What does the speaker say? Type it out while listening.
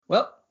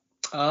Well,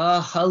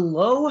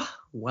 hello.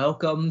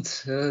 Welcome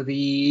to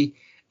the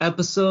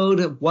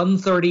episode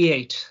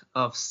 138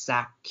 of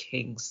Sack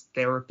Kings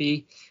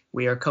Therapy.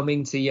 We are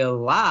coming to you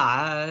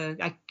live.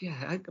 Why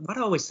do I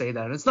always say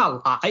that? It's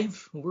not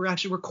live. We're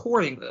actually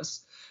recording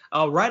this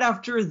right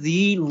after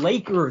the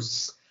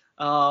Lakers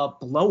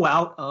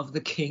blowout of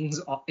the Kings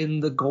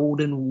in the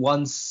Golden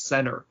One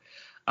Center.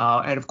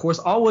 And of course,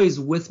 always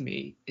with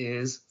me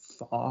is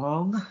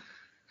Fong.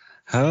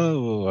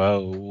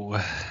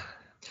 Oh.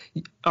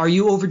 Are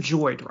you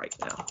overjoyed right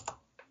now?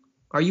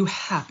 Are you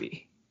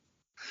happy?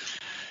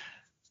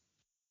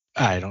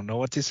 I don't know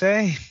what to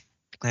say.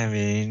 I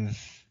mean,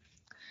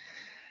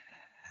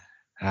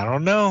 I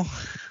don't know.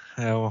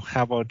 How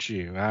about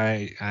you?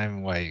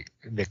 I'm like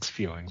mixed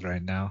feelings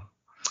right now.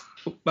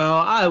 Well,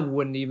 I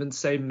wouldn't even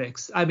say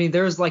mixed. I mean,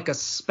 there's like a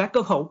speck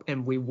of hope,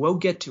 and we will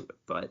get to it.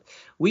 But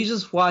we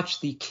just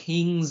watched the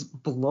Kings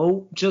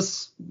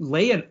just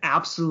lay an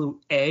absolute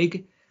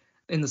egg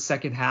in the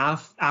second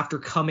half after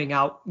coming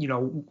out,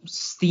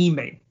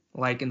 steaming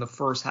like in the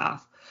first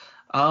half.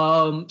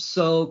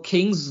 So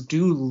Kings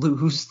do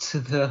lose to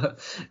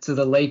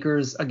the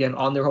Lakers again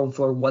on their home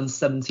floor,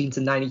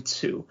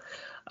 117-92.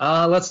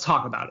 Let's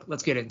talk about it.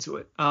 Let's get into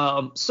it.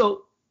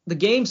 So the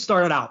game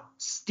started out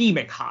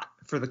steaming hot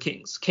for the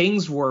Kings.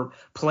 Kings were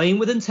playing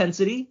with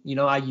intensity.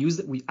 I use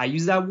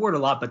that word a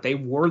lot, but they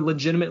were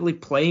legitimately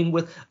playing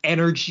with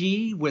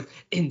energy, with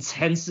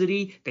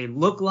intensity. They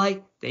looked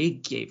like they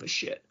gave a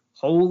shit.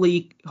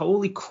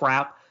 Holy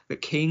crap, the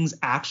Kings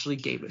actually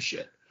gave a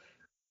shit.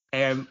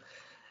 And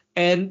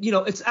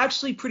it's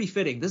actually pretty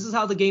fitting. This is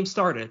how the game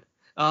started.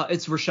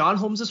 It's Richaun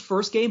Holmes'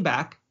 first game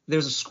back.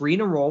 There's a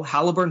screen and roll.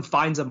 Halliburton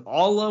finds him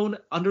all alone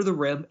under the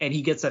rim, and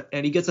he gets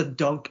a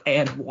dunk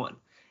and one.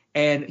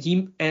 And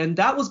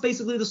that was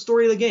basically the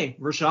story of the game.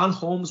 Richaun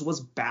Holmes was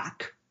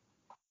back.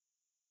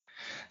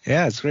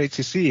 Yeah, it's great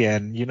to see,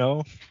 and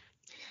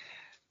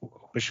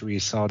wish we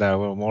saw that a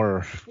little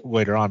more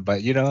later on.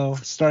 But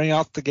starting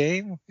out the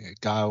game,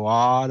 it got a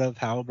lot of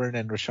Halliburton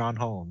and Richaun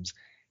Holmes,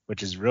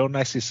 which is real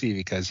nice to see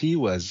because he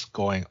was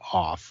going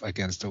off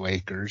against the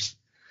Lakers.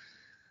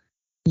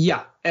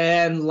 Yeah,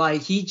 and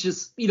like he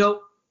just,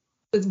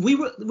 we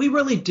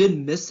really did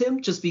miss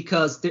him just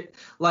because,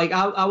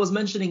 I was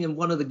mentioning in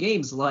one of the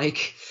games,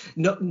 like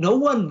no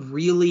one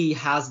really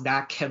has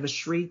that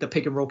chemistry, the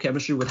pick and roll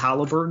chemistry with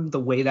Halliburton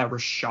the way that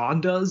Richaun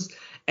does,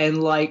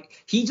 and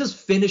like he just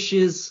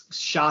finishes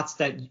shots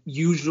that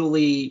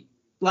usually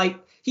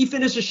he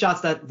finishes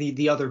shots that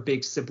the other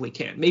bigs simply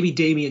can't. Maybe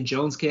Damian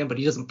Jones can, but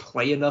he doesn't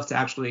play enough to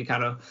actually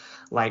kind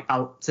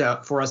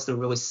of for us to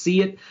really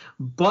see it.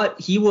 But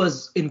he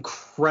was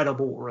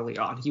incredible early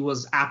on. He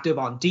was active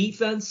on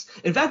defense.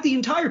 In fact, the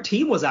entire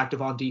team was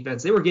active on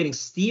defense. They were getting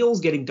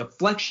steals, getting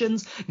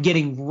deflections,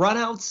 getting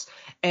runouts,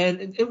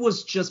 and it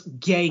was just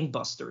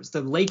gangbusters.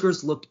 The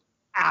Lakers looked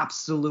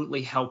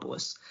absolutely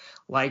helpless.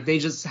 Like they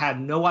just had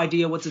no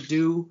idea what to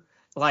do.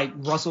 Like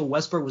Russell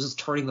Westbrook was just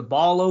turning the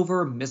ball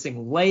over,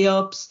 missing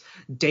layups.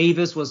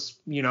 Davis was,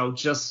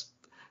 just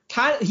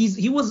kind of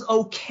he was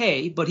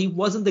okay, but he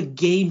wasn't the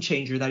game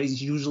changer that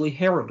he's usually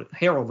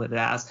heralded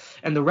as.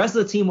 And the rest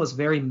of the team was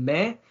very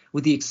meh,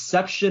 with the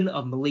exception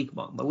of Malik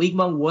Monk. Malik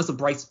Monk was a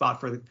bright spot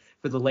for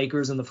the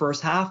Lakers in the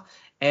first half,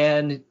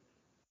 and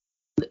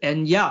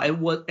yeah,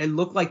 it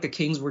looked like the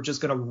Kings were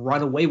just gonna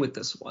run away with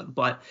this one.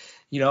 But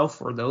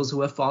for those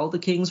who have followed the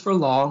Kings for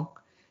long,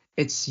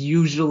 it's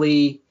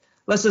usually,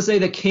 let's just say,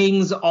 the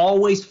Kings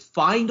always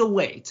find a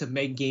way to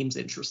make games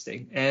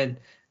interesting, and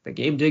the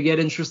game did get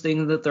interesting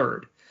in the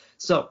third.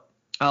 So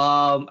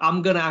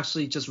I'm going to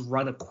actually just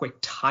run a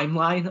quick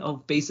timeline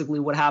of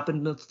basically what happened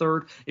in the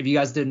third. If you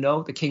guys didn't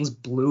know, the Kings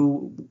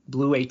blew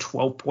a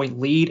 12-point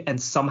lead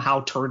and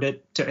somehow turned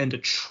it to end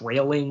up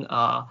trailing.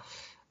 I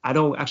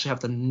don't actually have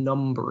the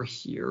number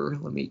here.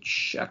 Let me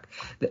check.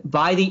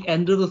 By the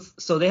end of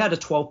so they had a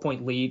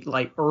 12-point lead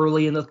like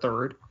early in the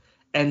third,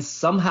 and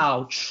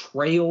somehow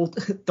trailed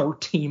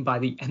 13 by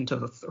the end of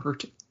the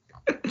third.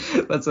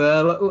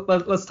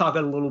 Let's talk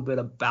a little bit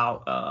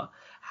about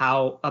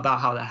how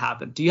that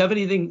happened. Do you have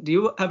anything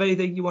you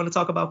want to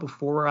talk about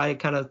before I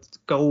kind of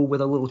go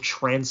with a little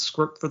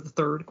transcript for the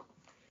third?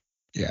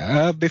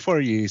 Yeah, before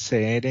you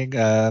say anything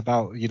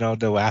about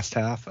the last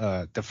half,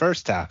 the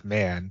first half,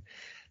 man,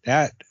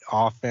 that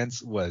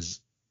offense was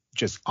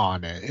just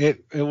on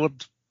it. It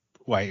would.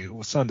 It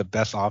was some of the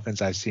best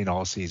offense I've seen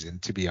all season,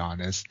 to be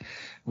honest.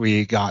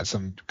 We got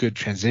some good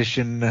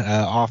transition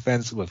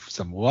offense with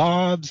some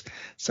lobs,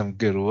 some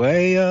good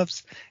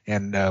layups,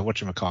 and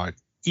whatchamacallit,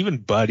 even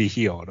Buddy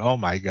Hield. Oh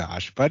my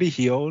gosh, Buddy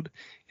Hield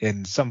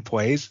in some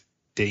plays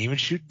didn't even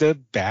shoot the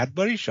bad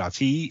Buddy shots.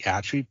 He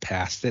actually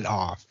passed it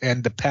off.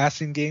 And the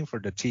passing game for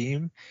the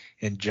team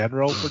in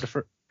general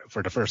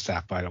for the first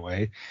half, by the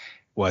way,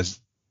 was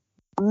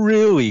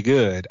really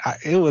good.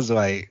 It was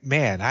like,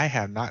 man, I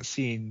have not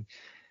seen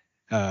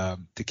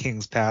the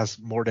Kings pass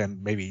more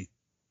than maybe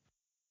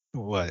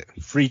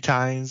 3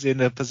 times in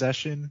a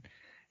possession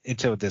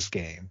until this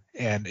game,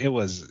 and it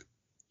was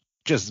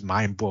just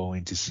mind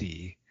blowing to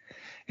see.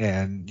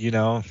 And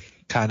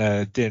kind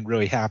of didn't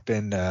really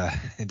happen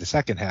in the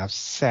second half,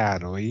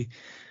 sadly.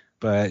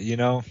 But,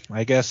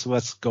 I guess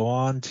let's go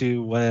on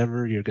to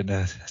whatever you're going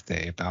to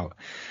say about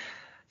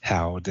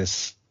how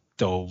this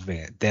delved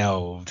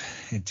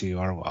into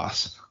our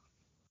loss.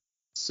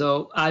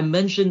 So I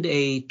mentioned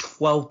a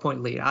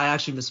 12-point lead. I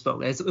actually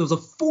misspoke. It was a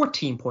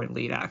 14-point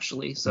lead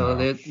actually. So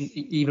they're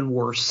even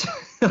worse.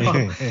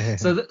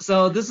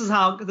 So this is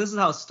how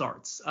it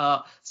starts.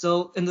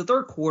 So in the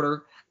third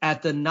quarter,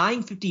 at the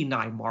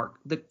 9:59 mark,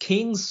 the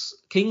Kings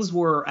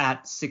were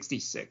at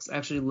 66.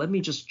 Actually, let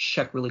me just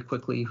check really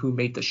quickly who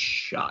made the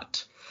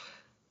shot.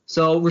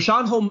 So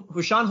Rashawn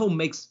Holm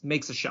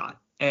makes a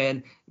shot,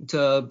 and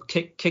to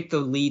kick the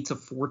lead to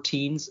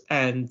 14s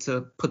and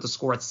to put the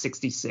score at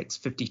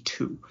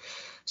 66-52.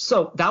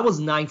 So that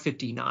was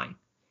 9:59.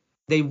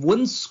 They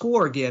wouldn't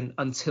score again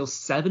until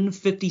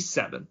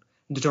 7:57.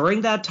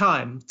 During that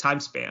time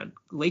span,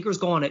 Lakers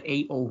go on an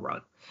 8-0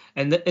 run,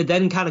 and it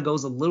then kind of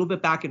goes a little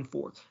bit back and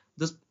forth.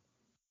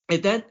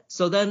 Then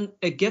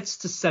it gets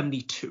to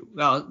 72.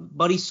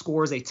 Buddy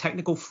scores a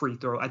technical free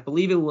throw. I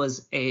believe it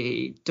was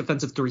a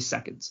defensive 3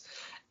 seconds,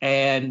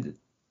 and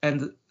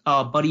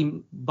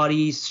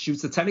Buddy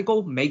shoots the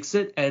technical, makes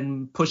it,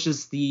 and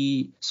pushes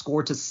the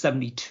score to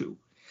 72.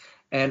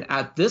 And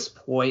at this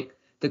point,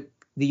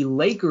 the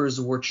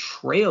Lakers were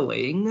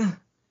trailing.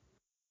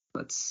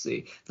 Let's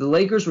see. The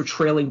Lakers were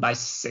trailing by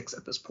 6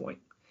 at this point.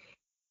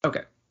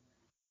 Okay.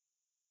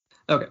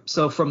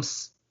 So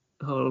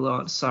hold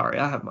on. Sorry,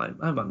 I have my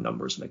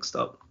numbers mixed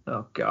up.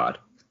 Oh God.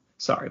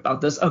 Sorry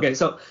about this. Okay,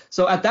 so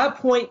at that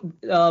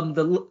point,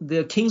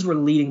 the Kings were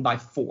leading by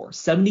 4,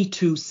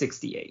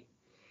 72-68.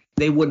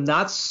 They would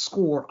not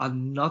score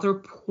another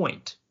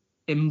point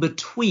in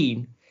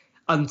between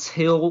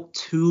until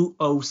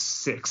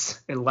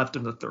 2:06 and left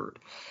in the third.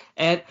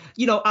 And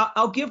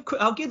I'll give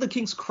the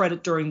Kings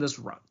credit during this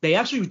run. They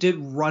actually did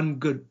run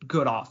good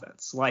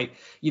offense. Like,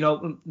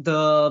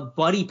 the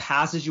Buddy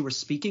passes you were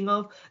speaking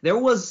of, there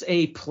was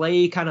a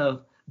play kind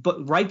of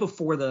but right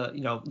before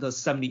the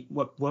 70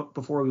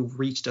 before we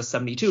reached a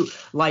 72,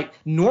 like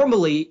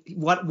normally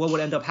what would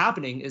end up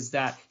happening is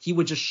that he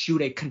would just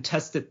shoot a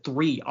contested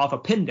 3 off a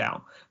pin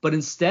down, but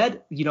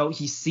instead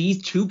he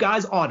sees 2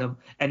 guys on him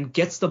and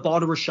gets the ball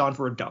to Rashawn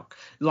for a dunk.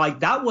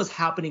 Like that was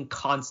happening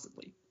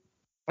constantly.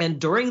 And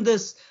during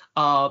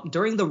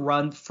the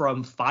run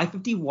from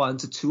 5:51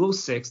 to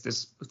 2:06,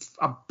 this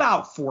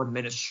about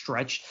 4-minute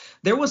stretch,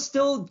 there was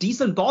still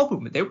decent ball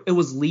movement. It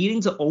was leading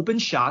to open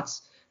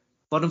shots.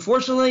 But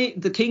unfortunately,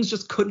 the Kings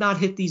just could not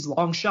hit these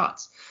long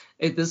shots.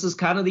 This is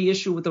kind of the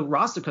issue with the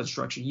roster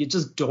construction. You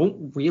just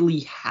don't really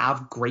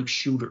have great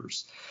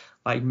shooters.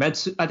 Like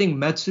I think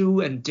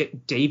Metu and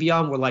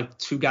Davion were like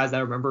 2 guys that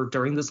I remember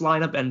during this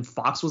lineup, and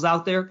Fox was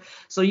out there.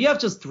 So you have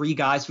just 3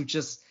 guys who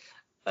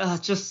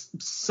let's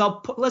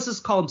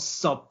just call them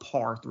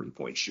subpar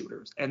 3-point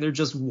shooters, and they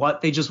just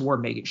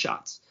weren't making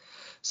shots.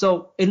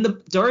 So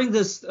during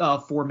this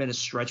 4-minute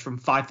stretch from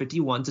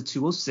 5:51 to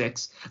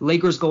 2:06,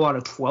 Lakers go on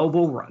a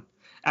 12-0 run.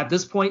 At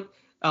this point,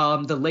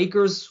 the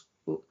Lakers.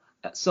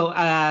 So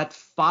at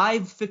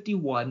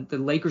 5:51, the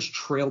Lakers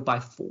trailed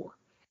by 4.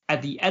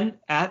 At the end,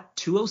 at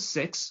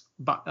 2:06,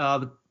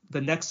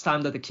 the next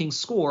time that the Kings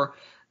score,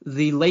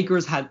 the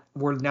Lakers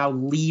were now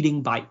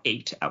leading by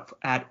 8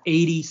 at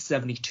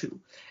 80-72,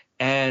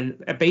 and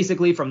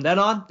basically from then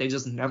on, they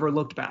just never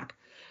looked back.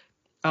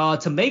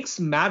 To make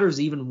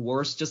matters even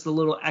worse, just a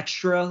little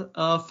extra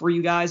for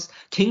you guys,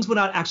 Kings would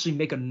not actually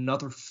make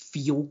another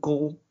field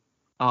goal.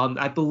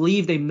 I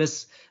believe they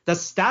missed – the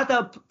stat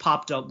that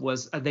popped up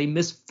was they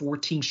missed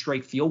 14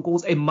 straight field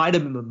goals. It might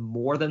have been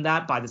more than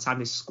that by the time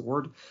they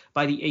scored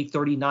by the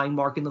 8:39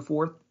 mark in the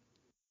fourth.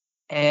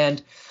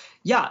 And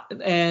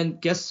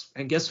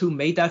guess who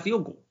made that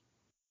field goal?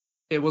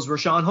 It was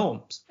Rashawn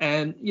Holmes.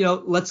 And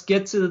let's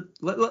get to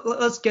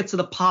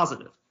the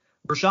positive.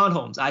 Rashawn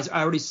Holmes, I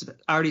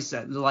already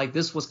said, like,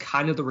 this was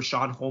kind of the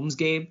Rashawn Holmes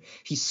game.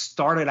 He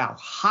started out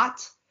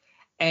hot,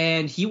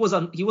 and he was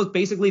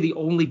basically the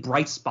only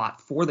bright spot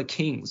for the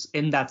Kings,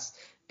 and that's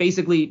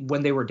basically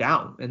when they were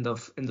down in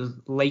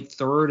the late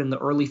third and the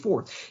early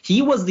fourth.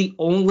 He was the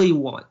only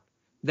one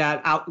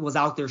that was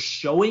out there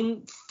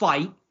showing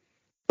fight,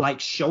 like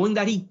showing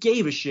that he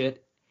gave a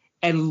shit,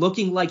 and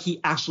looking like he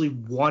actually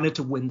wanted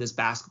to win this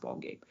basketball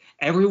game.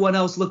 Everyone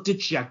else looked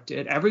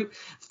dejected.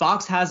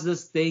 Fox has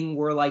this thing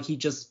where like he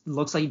just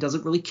looks like he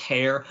doesn't really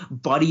care.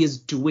 Buddy is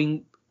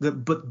doing the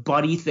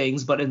Buddy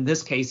things, but in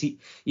this case,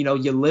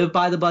 you live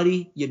by the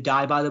Buddy, you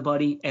die by the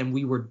Buddy, and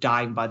we were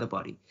dying by the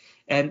Buddy.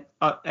 And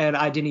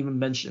I didn't even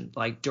mention,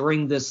 like,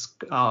 during this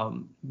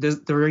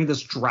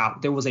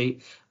drought, there was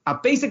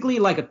basically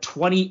like a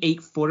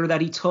 28-footer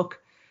that he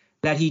took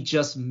that he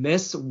just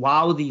missed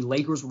while the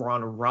Lakers were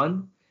on a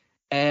run.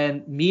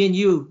 And me and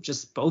you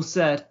just both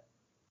said,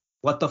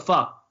 what the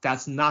fuck?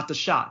 That's not the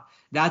shot.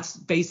 That's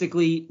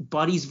basically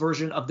Buddy's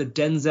version of the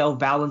Denzel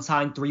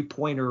Valentine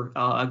 3-pointer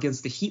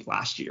against the Heat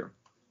last year.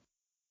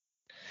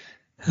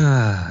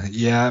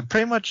 Yeah,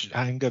 pretty much.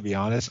 I'm gonna be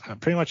honest.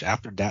 Pretty much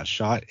after that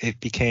shot,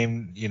 it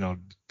became,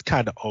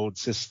 kind of old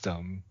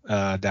system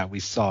that we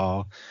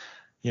saw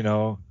you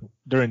know,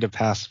 during the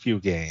past few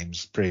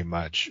games, pretty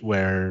much,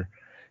 where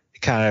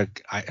it kind of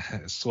I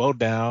slowed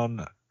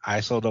down,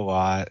 isoed a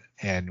lot,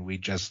 and we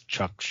just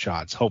chucked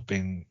shots,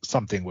 hoping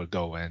something would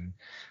go in.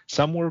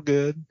 Some were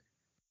good,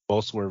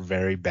 most were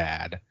very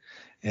bad.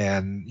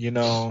 And,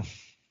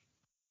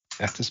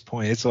 at this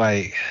point, it's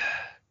like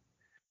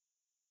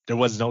there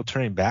was no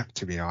turning back,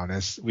 to be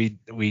honest. We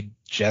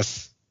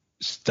just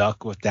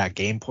stuck with that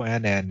game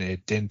plan, and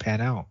it didn't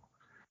pan out.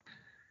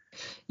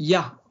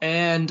 Yeah,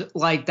 and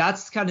like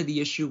that's kind of the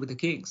issue with the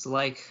Kings.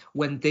 Like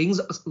when things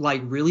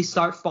like really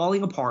start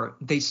falling apart,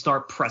 they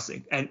start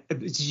pressing, and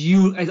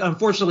it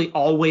unfortunately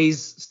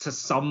always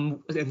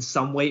in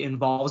some way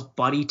involves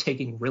Buddy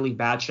taking really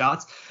bad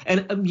shots.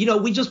 And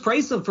we just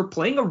praised him for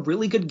playing a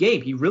really good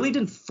game. He really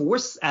didn't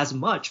force as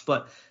much,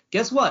 but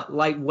guess what?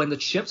 Like when the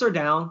chips are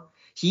down,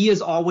 he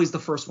is always the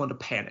first one to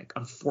panic.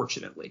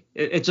 Unfortunately,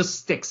 it just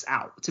sticks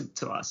out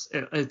to us.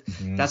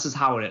 That's just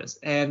how it is.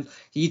 And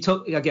he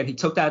took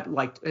that,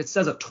 like it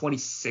says, a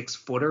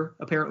 26-footer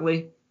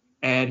apparently,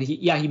 and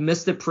he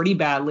missed it pretty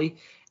badly,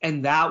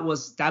 and that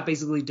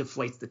basically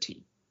deflates the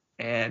team.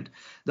 And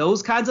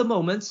those kinds of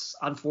moments,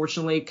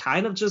 unfortunately,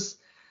 kind of just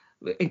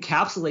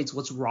encapsulates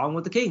what's wrong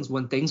with the Kings.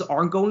 When things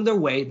aren't going their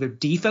way, their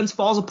defense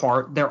falls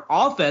apart. Their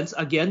offense,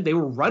 again, they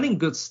were running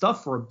good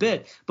stuff for a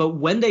bit, but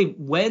when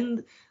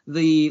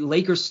the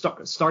Lakers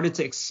started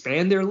to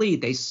expand their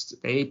lead,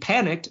 they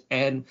panicked,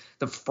 and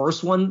the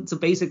first one to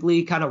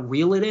basically kind of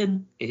reel it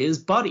in is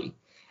Buddy.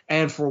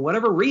 And for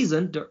whatever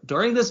reason,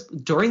 during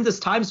this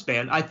time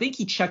span, I think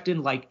he checked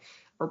in like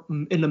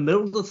in the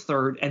middle of the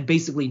third and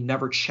basically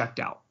never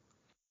checked out.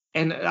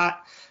 And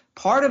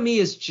part of me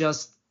is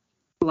just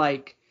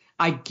like,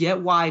 I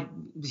get why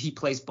he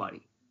plays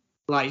Buddy.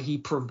 Like he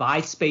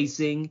provides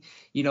spacing,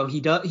 he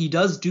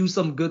does do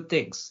some good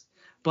things.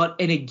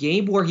 But in a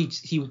game where he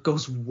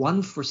goes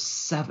 1 for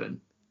 7,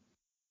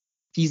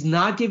 he's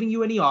not giving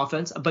you any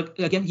offense. But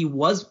again, he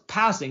was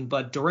passing.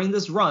 But during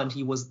this run,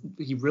 he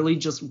really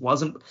just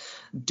wasn't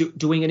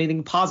doing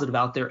anything positive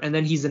out there. And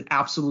then he's an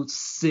absolute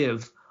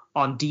sieve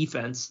on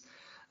defense.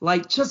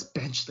 Like, just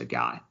bench the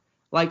guy.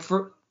 Like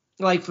for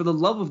the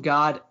love of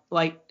God,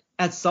 like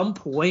at some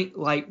point,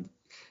 like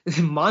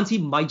Monty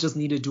might just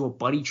need to do a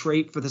Buddy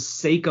trade for the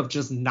sake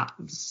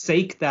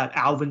that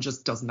Alvin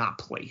just does not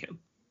play him.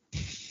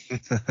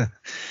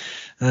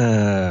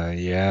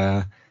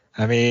 Yeah.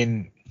 I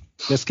mean,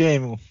 this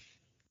game,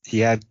 he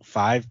had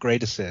 5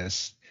 great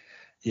assists.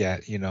 Yeah,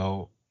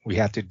 we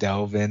had to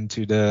delve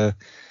into the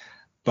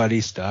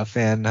Buddy stuff,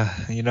 and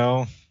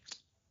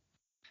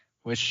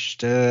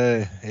wished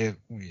it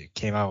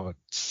came out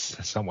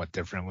somewhat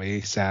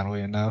differently,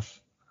 sadly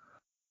enough.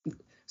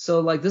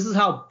 So like this is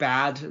how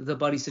bad the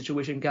Buddy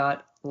situation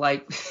got.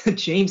 Like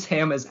James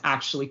Ham is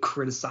actually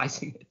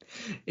criticizing it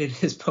in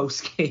his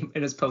post game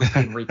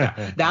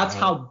recap. That's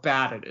how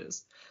bad it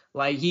is.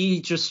 Like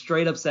he just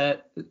straight up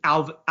said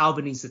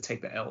Alvin needs to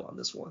take the L on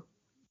this one.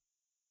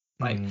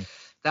 Like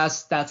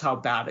that's how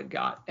bad it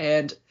got.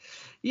 And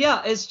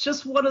yeah, it's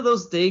just one of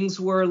those things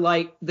where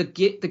like the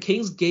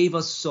Kings gave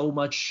us so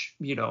much,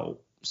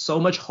 so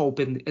much hope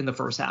in the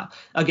first half.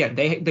 Again,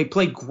 they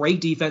played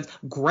great defense,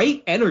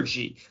 great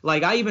energy.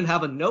 Like I even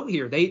have a note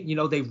here.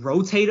 They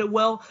rotated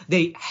well.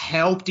 They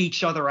helped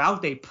each other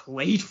out. They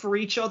played for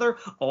each other.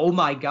 Oh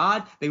my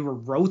God, they were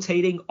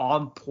rotating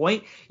on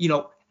point.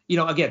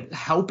 Again,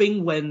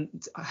 helping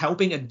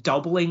and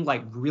doubling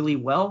like really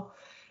well.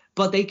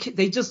 But they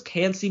just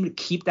can't seem to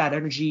keep that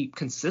energy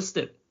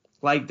consistent.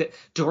 Like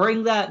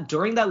during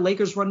that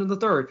Lakers run in the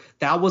third,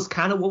 that was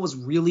kind of what was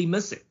really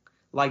missing.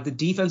 Like the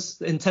defense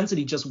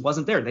intensity just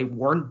wasn't there. They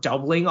weren't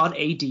doubling on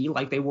AD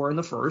like they were in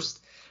the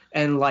first,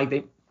 and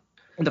in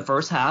the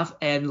first half.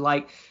 And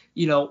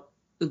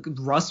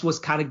Russ was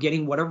kind of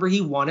getting whatever he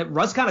wanted.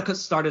 Russ kind of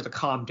started to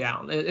calm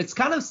down. It's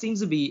kind of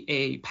seems to be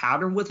a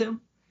pattern with him.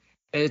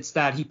 It's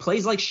that he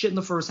plays like shit in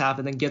the first half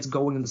and then gets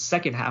going in the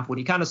second half when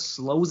he kind of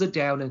slows it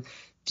down and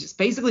just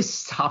basically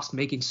stops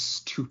making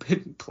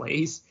stupid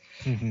plays.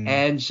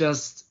 And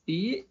just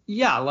they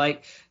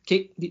let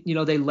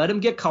him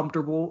get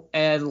comfortable,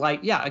 and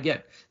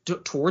again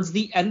towards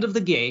the end of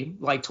the game,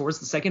 like towards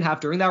the second half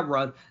during that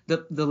run,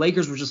 the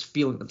Lakers were just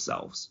feeling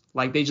themselves.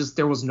 Like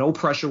there was no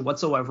pressure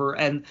whatsoever,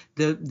 and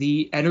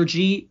the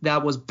energy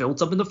that was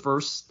built up in the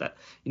first that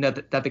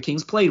the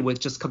Kings played with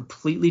just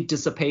completely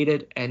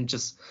dissipated, and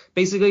just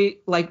basically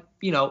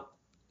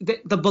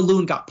the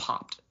balloon got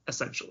popped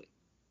essentially.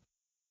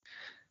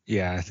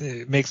 Yeah,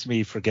 it makes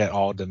me forget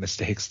all the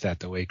mistakes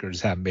that the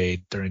Lakers have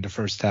made during the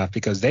first half,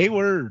 because they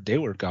were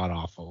god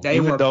awful. They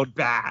were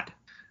bad.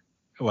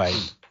 Like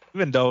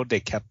even though they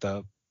kept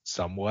up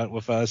somewhat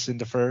with us in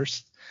the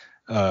first,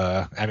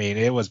 I mean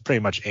it was pretty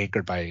much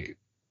anchored by,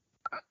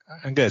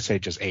 I'm gonna say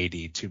just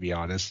AD, to be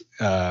honest,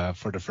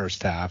 for the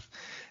first half.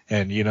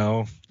 And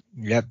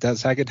that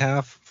second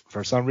half,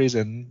 for some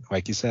reason,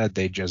 like you said,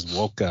 they just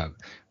woke up.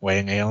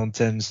 Wayne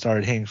Ellington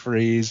started hitting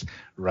threes.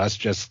 Russ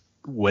just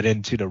went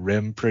into the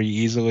rim pretty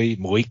easily.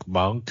 Malik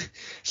Monk,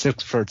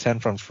 6 for 10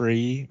 from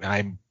free.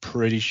 I'm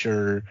pretty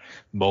sure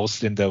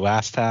most in the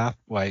last half.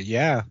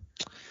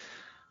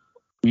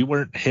 We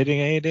weren't hitting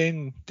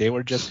anything. They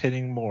were just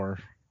hitting more.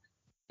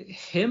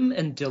 Him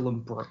and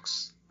Dylan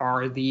Brooks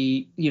are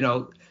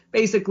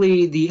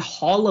basically the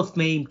Hall of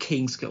Fame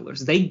Kings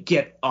killers. They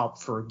get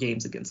up for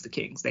games against the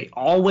Kings. They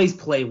always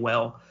play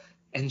well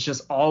and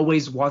just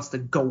always wants to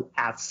go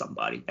at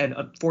somebody. And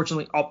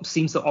unfortunately,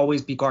 seems to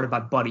always be guarded by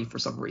Buddy for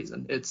some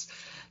reason. It's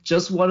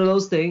just one of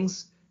those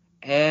things.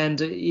 And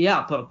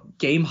yeah, but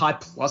game high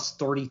plus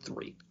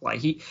 33.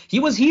 Like he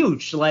was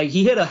huge. Like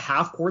he hit a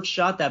half court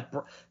shot that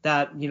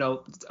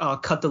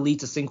cut the lead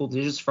to single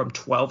digits from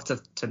 12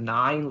 to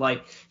 9.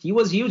 Like he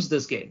was huge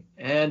this game.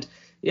 And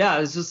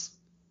yeah, it's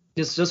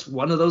just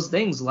one of those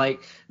things.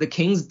 Like the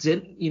Kings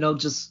didn't,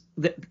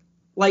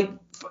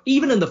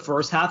 even in the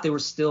first half, they were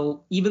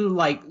still, even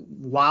like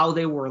while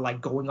they were like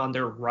going on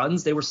their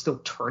runs, they were still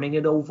turning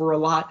it over a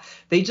lot.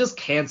 They just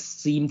can't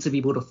seem to be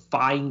able to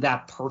find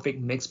that perfect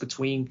mix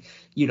between,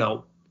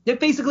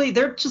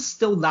 they're just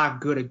still not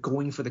good at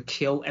going for the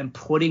kill and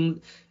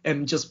putting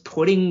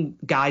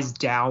guys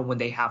down when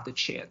they have the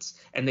chance.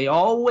 And they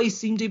always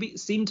seem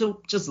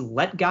to just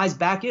let guys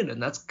back in.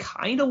 And that's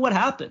kind of what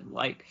happened.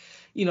 Like,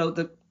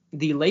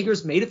 the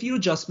Lakers made a few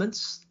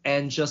adjustments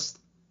and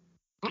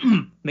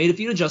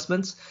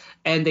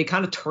they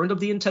kind of turned up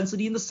the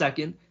intensity in the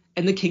second,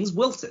 and the Kings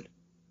wilted.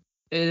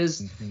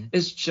 It's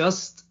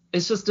just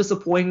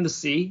disappointing to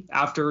see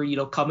after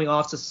coming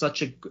off to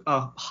such a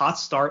hot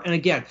start. And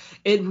again,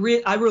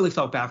 I really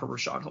felt bad for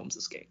Richaun Holmes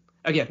this game.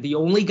 Again, the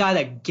only guy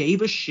that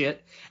gave a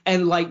shit,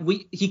 and like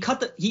he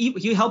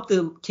helped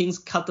the Kings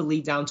cut the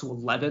lead down to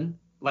 11,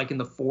 like in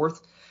the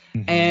fourth,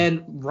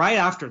 and right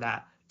after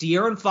that,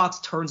 De'Aaron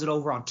Fox turns it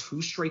over on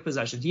 2 straight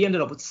possessions. He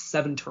ended up with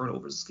 7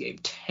 turnovers this game.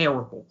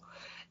 Terrible.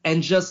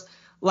 And just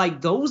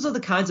like those are the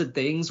kinds of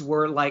things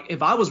where like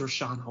if I was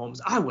Richaun Holmes,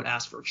 I would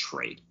ask for a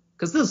trade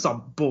because this is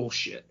some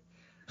bullshit.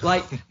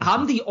 Like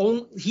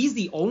he's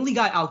the only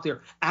guy out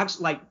there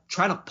actually like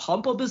trying to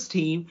pump up his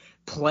team,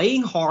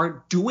 playing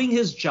hard, doing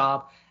his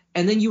job.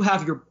 And then you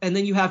have your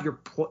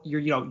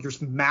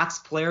max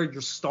player,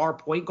 your star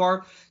point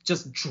guard,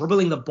 just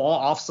dribbling the ball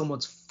off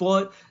someone's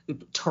foot,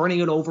 turning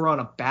it over on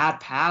a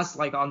bad pass,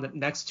 like on the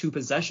next 2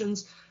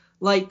 possessions.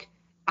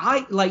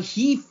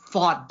 He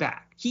fought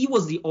back. He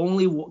was the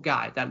only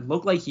guy that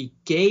looked like he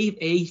gave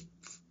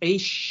a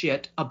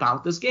shit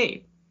about this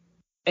game.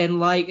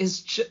 And like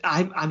it's just,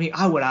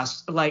 I would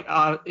ask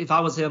if I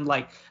was him,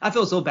 like I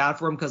feel so bad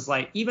for him because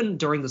like even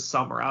during the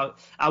summer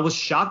I was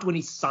shocked when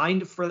he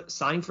signed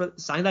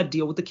that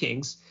deal with the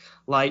Kings.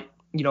 Like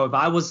if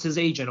I was his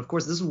agent, of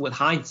course this is with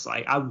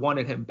hindsight, I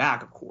wanted him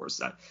back. Of course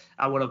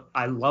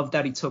I love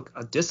that he took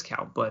a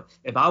discount, but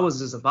if I was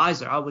his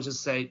advisor, I would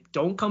just say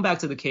don't come back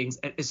to the Kings,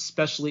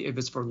 especially if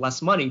it's for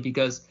less money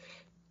because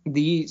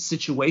the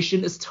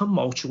situation is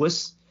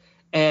tumultuous.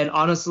 And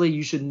honestly,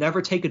 you should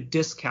never take a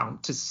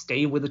discount to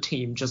stay with a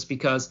team just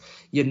because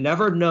you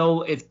never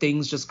know if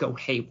things just go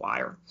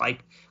haywire.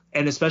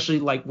 And especially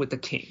like with the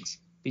Kings,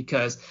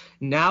 because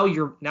now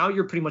you're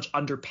pretty much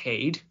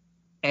underpaid,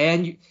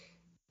 and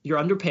you're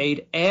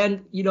underpaid,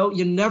 and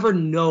you never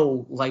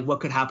know like what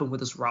could happen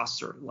with this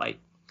roster. Like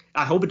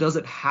I hope it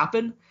doesn't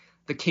happen.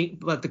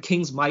 But the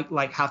Kings might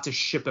like have to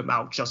ship him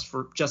out just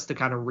to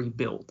kind of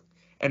rebuild.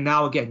 And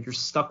now, again, you're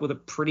stuck with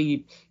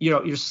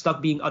you're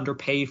stuck being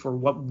underpaid for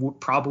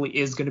what probably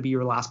is going to be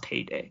your last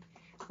payday.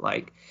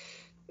 Like,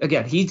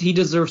 again, he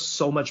deserves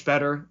so much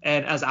better.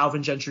 And as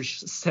Alvin Gentry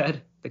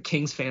said, the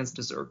Kings fans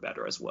deserve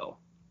better as well.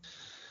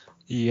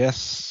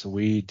 Yes,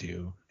 we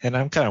do. And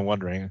I'm kind of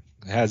wondering,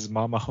 has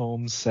Mama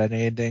Holmes said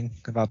anything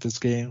about this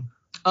game?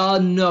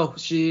 No,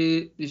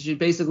 she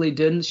basically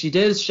didn't. She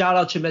did shout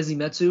out Chimezie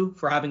Metu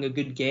for having a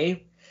good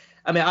game.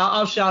 I mean,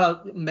 I'll shout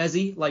out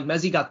Mezzi. Like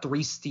Mezzi got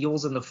 3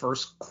 steals in the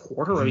first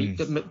quarter or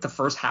the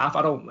first half.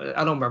 I don't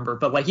remember,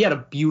 but like he had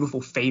a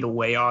beautiful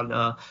fadeaway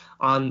on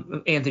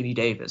Anthony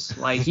Davis.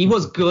 Like he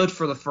was good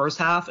for the first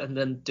half and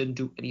then didn't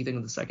do anything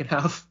in the second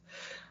half,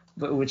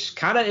 which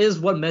kind of is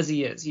what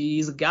Mezzi is.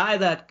 He's a guy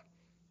that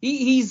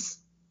he's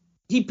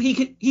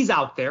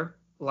out there.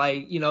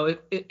 Like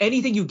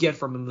anything you get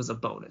from him is a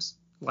bonus.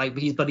 Like,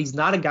 but he's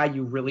not a guy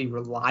you really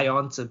rely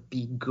on to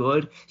be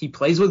good. He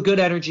plays with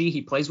good energy.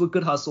 He plays with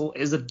good hustle.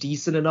 Is a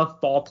decent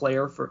enough ball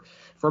player for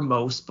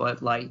most,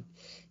 but like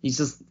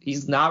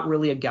he's not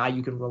really a guy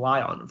you can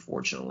rely on,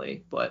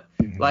 unfortunately. But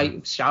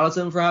like, shout out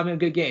to him for having a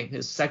good game.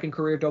 His second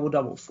career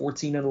double-double,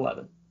 14 and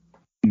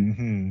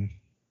 11.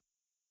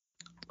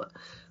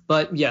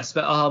 But yes,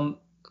 I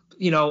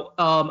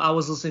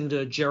was listening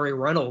to Jerry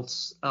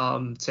Reynolds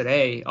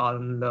today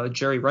on the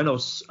Jerry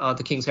Reynolds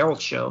the Kings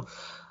Herald show.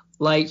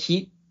 Like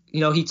he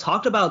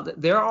talked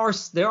about there are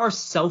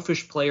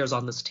selfish players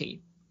on this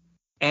team,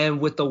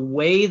 and with the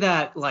way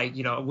that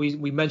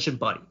we mentioned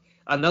Buddy,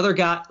 another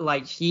guy,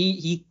 like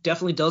he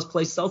definitely does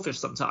play selfish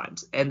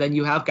sometimes, and then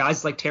you have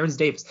guys like Terrence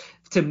Davis.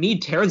 To me,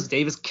 Terrence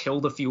Davis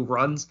killed a few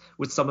runs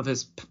with some of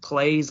his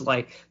plays.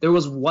 Like there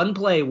was one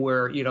play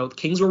where the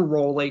Kings were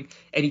rolling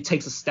and he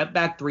takes a step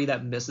back 3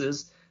 that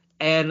misses.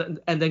 and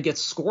then gets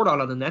scored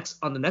on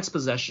the next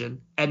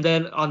possession, and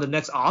then on the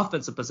next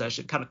offensive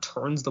possession kind of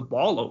turns the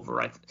ball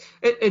over.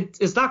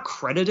 It's not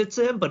credited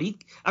to him, but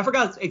I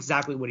forgot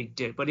exactly what he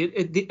did, but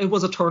it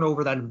was a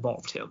turnover that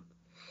involved him.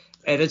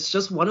 And it's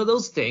just one of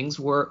those things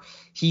where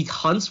he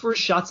hunts for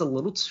shots a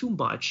little too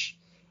much,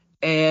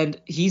 and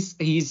he's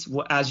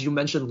as you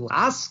mentioned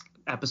last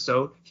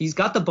episode, he's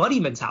got the buddy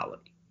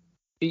mentality.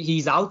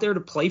 He's out there to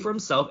play for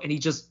himself, and he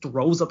just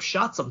throws up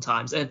shots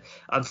sometimes. And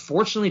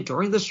unfortunately,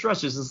 during the stretch,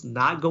 this is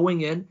not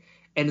going in.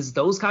 And it's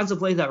those kinds of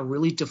plays that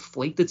really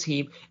deflate the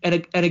team.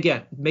 And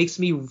again, makes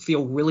me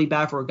feel really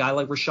bad for a guy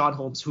like Rashawn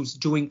Holmes, who's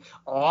doing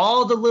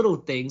all the little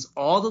things,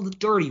 all of the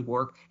dirty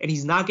work, and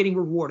he's not getting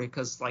rewarded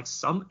because like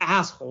some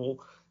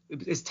asshole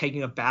is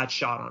taking a bad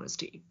shot on his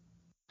team.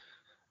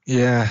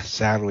 Yeah,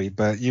 sadly.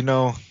 But,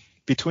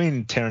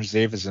 between Terrence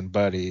Davis and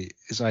Buddy,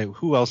 it's like,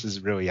 who else is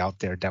really out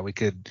there that we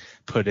could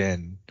put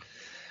in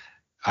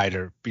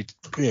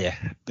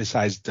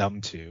besides them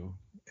two?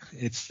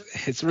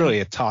 It's really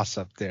a toss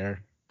up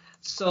there.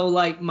 So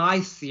like my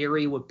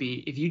theory would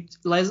be, if you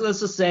let's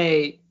just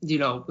say,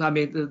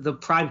 the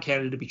prime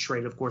candidate to be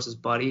traded, of course, is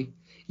Buddy.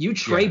 You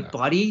trade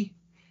Buddy,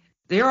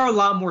 there are a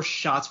lot more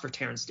shots for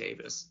Terrence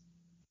Davis.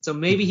 So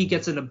maybe he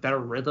gets in a better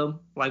rhythm,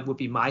 like would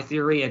be my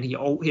theory, and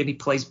he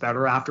plays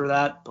better after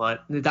that.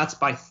 But that's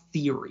by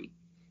theory.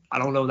 I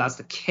don't know if that's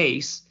the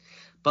case.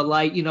 But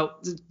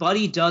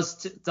Buddy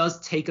does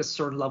take a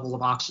certain level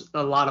of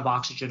a lot of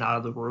oxygen out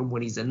of the room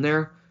when he's in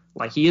there.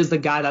 Like he is the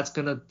guy that's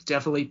gonna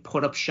definitely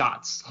put up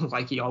shots,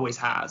 like he always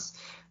has.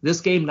 This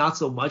game, not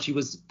so much. He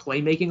was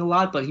playmaking a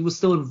lot, but he was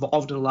still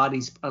involved in a lot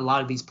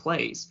of these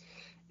plays.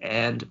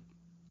 And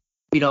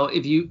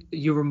if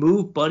you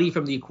remove Buddy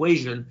from the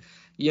equation,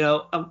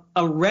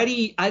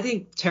 already I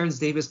think Terrence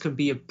Davis could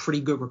be a pretty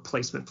good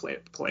replacement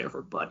player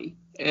for Buddy.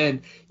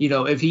 And,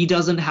 if he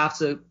doesn't have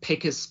to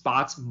pick his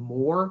spots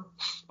more,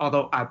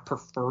 although I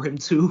prefer him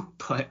to,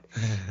 but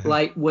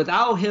like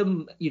without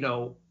him,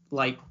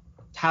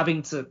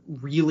 having to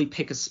really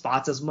pick his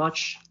spots as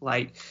much,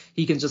 like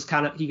he can just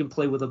he can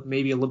play with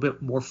maybe a little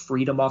bit more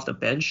freedom off the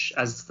bench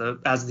as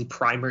the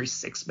primary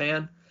sixth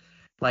man.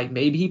 Like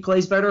maybe he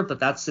plays better, but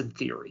that's in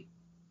theory.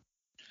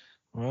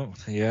 Well,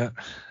 yeah,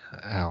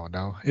 I don't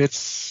know.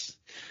 It's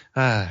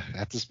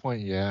at this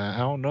point, I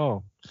don't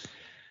know.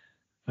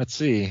 Let's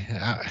see.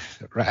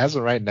 As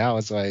of right now,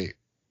 it's like,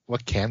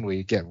 what can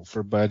we get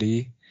for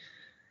Buddy?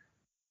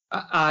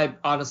 I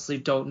honestly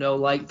don't know.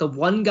 Like the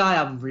one guy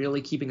I'm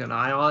really keeping an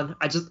eye on,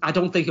 I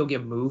don't think he'll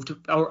get moved,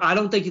 or I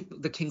don't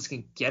think the Kings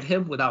can get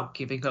him without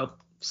giving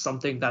up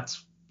something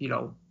that's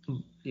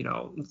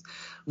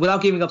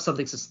without giving up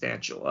something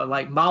substantial.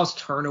 Like Miles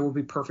Turner would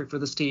be perfect for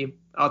this team.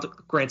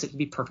 Granted, he'd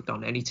be perfect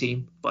on any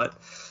team, but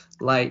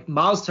like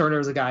Miles Turner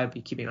is a guy I'd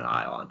be keeping an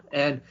eye on.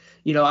 And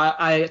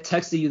I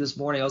texted you this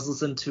morning. I was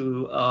listening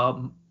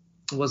to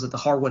was it the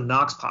Hardwood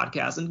Knocks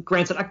podcast? And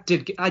granted,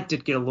 I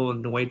did get a little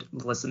annoyed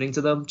listening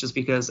to them just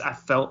because I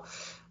felt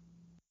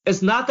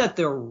it's not that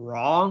they're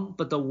wrong,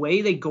 but the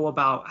way they go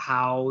about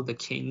how the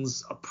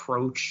Kings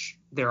approach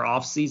their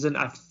offseason,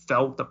 I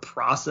felt the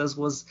process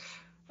was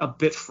a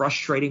bit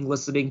frustrating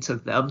listening to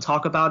them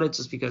talk about it,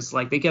 just because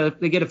like they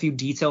get a few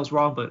details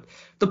wrong, but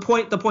the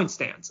point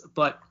stands.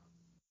 But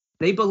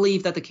they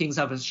believe that the Kings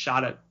have a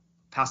shot at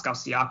Pascal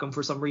Siakam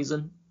for some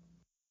reason.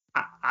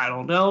 I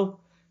don't know.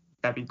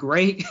 That'd be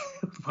great,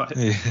 but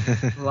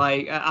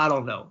like I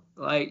don't know.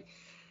 Like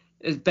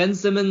Ben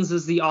Simmons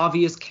is the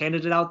obvious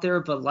candidate out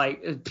there, but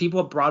like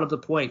people have brought up the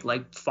point,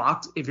 like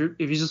Fox, if you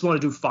just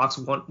want to do Fox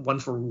one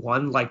for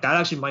one, like that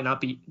actually might not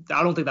be.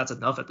 I don't think that's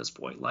enough at this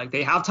point. Like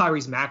they have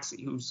Tyrese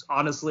Maxey, who's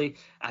honestly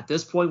at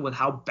this point with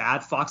how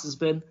bad Fox has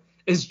been,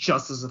 is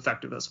just as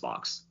effective as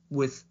Fox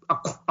with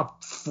a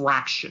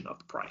fraction of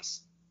the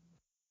price.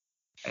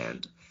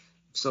 And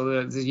so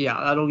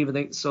I don't even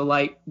think so.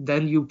 Like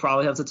then you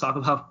probably have to talk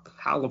about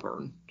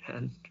Halliburton,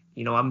 and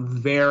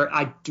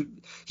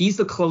he's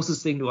the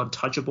closest thing to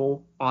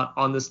untouchable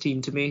on this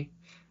team to me,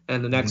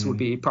 and the next would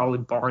be probably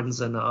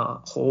Barnes and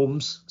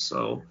Holmes.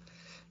 So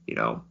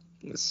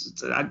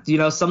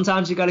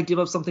sometimes you got to give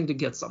up something to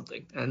get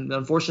something, and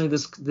unfortunately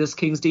this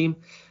Kings team,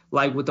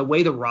 like with the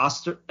way the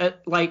roster,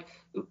 like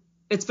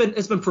it's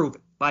been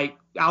proven. Like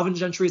Alvin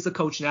Gentry is the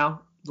coach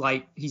now.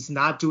 Like he's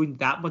not doing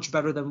that much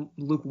better than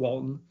Luke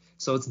Walton.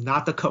 So it's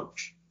not the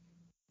coach.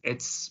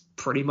 It's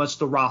pretty much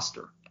the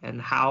roster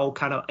and how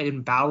kind of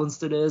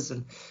imbalanced it is.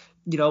 And,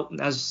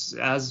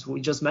 as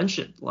we just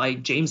mentioned,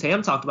 like James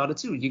Ham talked about it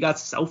too. You got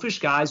selfish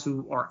guys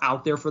who are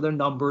out there for their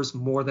numbers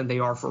more than they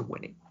are for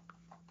winning.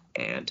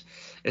 And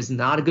it's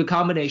not a good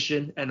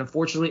combination. And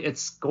unfortunately,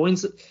 it's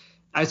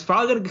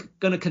probably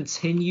going to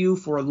continue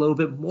for a little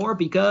bit more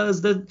because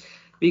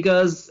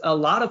a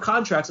lot of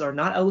contracts are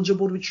not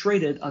eligible to be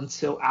traded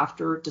until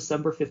after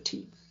December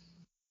 15th.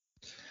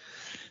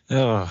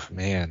 Oh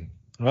man,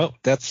 well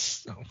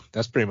that's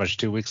pretty much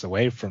 2 weeks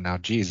away from now.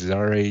 Geez, it's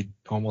already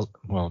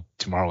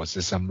tomorrow is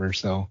December,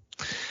 so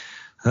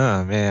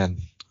oh man,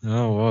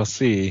 we'll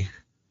see.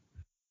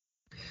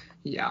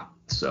 Yeah.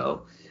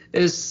 So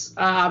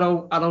I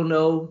don't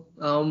know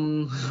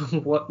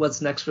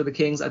what's next for the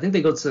Kings. I think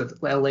they go to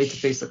LA to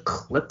face the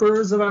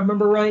Clippers, if I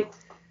remember right.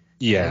 And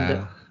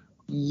Yeah.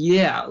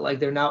 yeah, like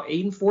they're now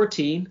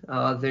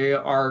 8-14. They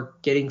are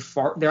getting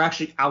far. They're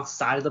actually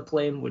outside of the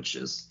play-in, which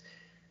is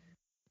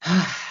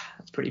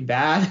that's pretty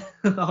bad.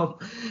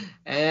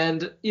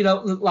 And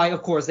like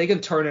of course they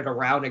can turn it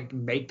around and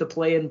make the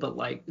play-in, but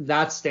like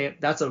that's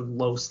a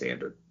low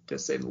standard to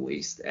say the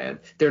least, and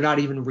they're not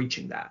even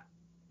reaching that.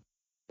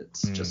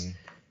 It's just Mm.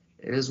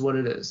 it is what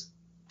it is.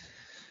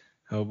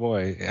 Oh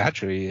boy.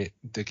 Actually,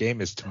 the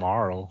game is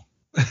tomorrow.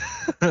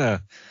 I,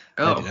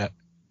 Oh,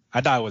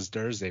 I thought it was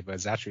Thursday, but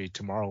it's actually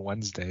tomorrow,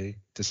 Wednesday,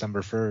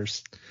 December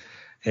 1st.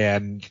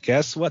 And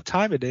guess what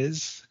time it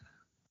is?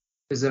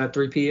 is it at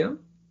 3 p.m.?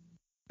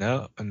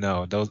 No,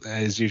 those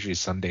it's usually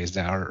Sundays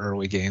that are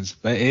early games,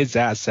 but it's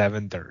at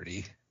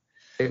 7:30.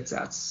 It's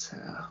at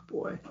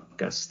boy,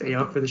 gotta stay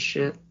up for the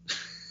shit.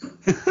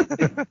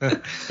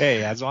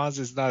 Hey, as long as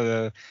it's not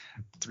a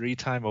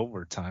 3-time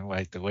overtime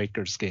like the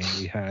Lakers game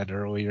we had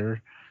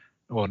earlier.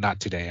 Well,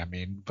 not today, I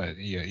mean, but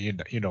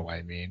you know what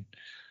I mean.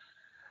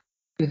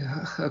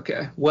 Yeah,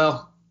 okay.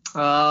 Well,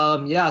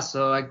 yeah,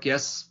 so I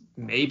guess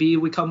maybe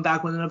we come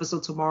back with an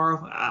episode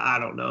tomorrow. I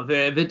don't know.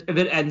 If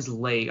it ends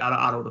late,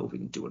 I don't know if we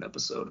can do an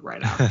episode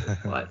right after.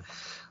 But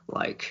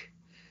like,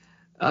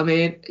 I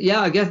mean,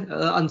 yeah, again,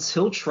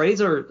 until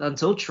trades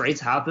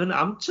happen,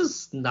 I'm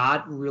just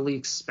not really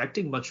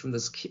expecting much from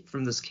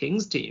this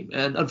Kings team.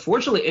 And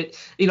unfortunately,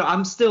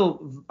 I'm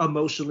still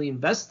emotionally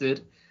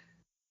invested.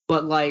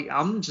 But like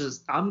I'm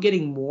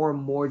getting more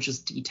and more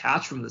just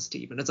detached from this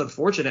team, and it's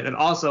unfortunate. And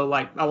also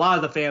like a lot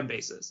of the fan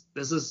bases,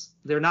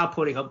 they're not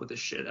putting up with this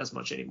shit as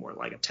much anymore.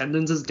 Like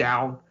attendance is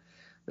down.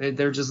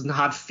 They're just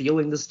not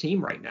feeling this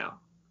team right now.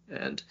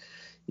 And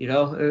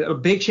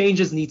big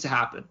changes need to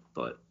happen,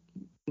 but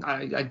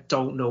I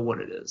don't know what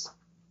it is.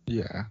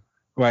 Yeah.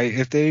 Right.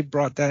 If they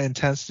brought that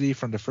intensity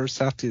from the first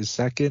half to the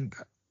second,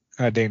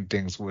 I think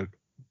things would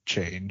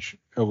change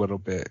a little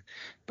bit.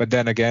 But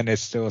then again,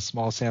 it's still a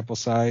small sample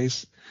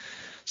size.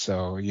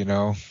 So,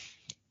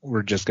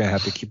 we're just going to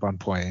have to keep on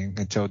playing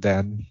until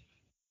then.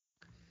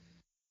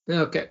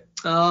 Okay.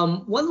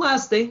 One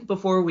last thing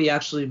before we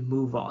actually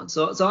move on.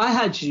 So I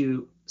had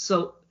you.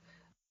 So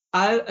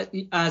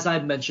as I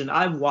mentioned,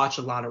 I watch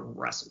a lot of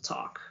Wrestle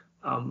Talk.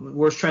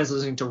 We're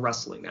transitioning to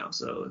wrestling now.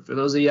 So for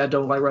those of you that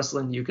don't like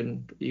wrestling, you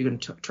can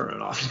turn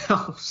it off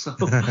now. So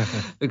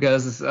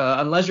because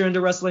unless you're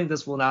into wrestling,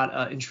 this will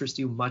not interest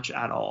you much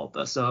at all.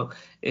 But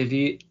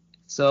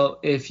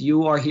if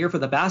you are here for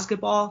the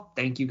basketball,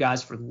 thank you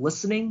guys for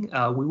listening.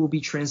 We will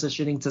be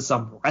transitioning to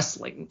some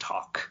wrestling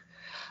talk.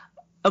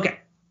 Okay,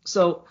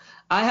 so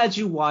I had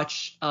you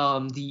watch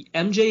the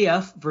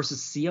MJF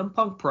versus CM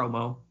Punk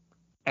promo,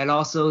 and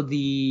also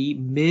the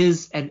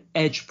Miz and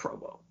Edge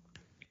promo.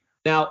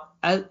 Now,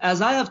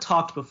 as I have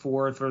talked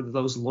before for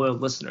those loyal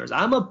listeners,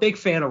 I'm a big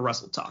fan of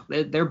Wrestle Talk.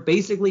 They're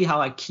basically how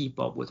I keep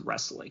up with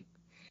wrestling.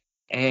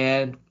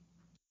 And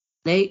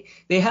they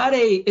had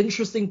a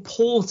interesting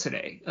poll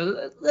today.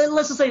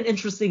 Let's just say an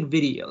interesting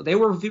video. They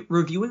were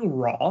reviewing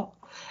Raw,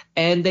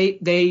 and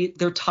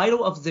their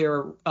title of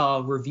their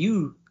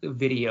review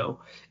video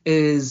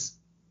is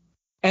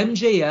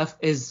MJF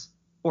is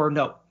or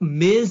no,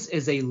 Miz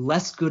is a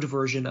less good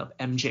version of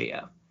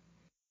MJF.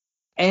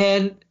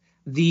 And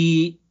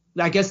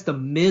I guess the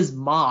Miz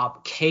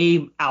mob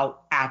came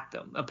out at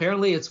them.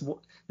 Apparently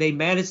they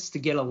managed to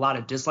get a lot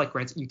of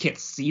dislikes. You can't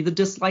see the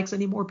dislikes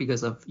anymore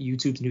because of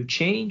YouTube's new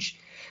change,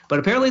 but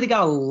apparently they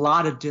got a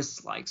lot of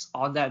dislikes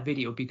on that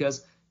video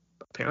because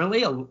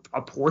apparently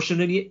a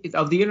portion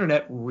of the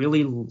internet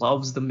really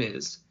loves the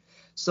Miz.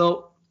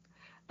 So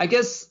I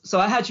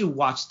had you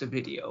watch the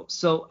video.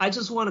 So I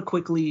just want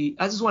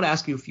to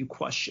ask you a few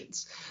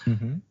questions.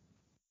 Mm-hmm.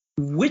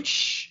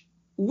 Which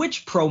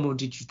promo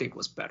did you think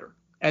was better?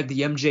 At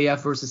the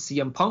MJF versus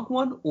CM Punk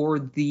one or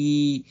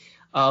the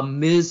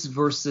Miz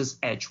versus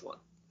Edge one?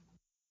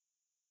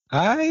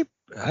 I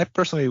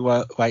personally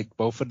like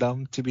both of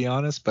them, to be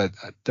honest, but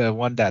the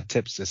one that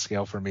tips the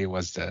scale for me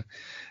was the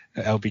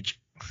LBJ,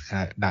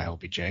 not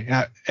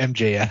LBJ,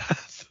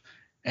 MJF.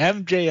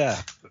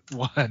 MJF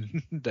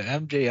won the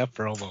MJF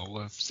promo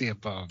with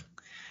CM Punk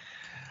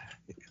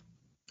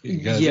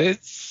because Yeah.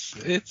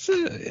 it's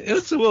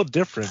a little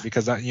different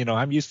because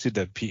I'm used to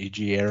the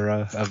PG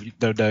era of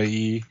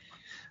WWE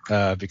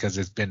because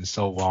it's been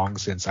so long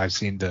since I've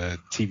seen the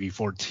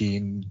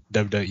TV14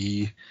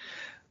 WWE.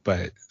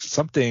 But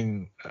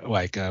something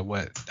like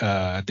what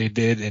they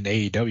did in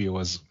AEW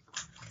was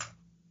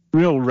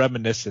real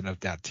reminiscent of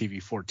that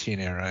TV14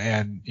 era,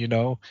 and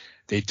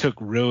they took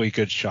really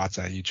good shots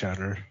at each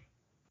other.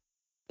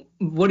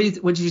 What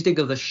did you think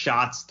of the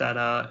shots that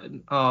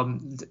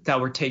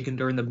were taken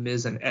during the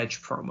Miz and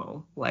Edge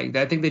promo? Like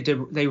I think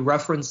they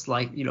referenced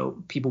like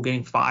people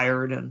getting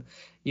fired and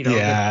the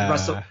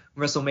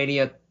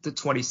WrestleMania the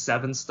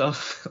 27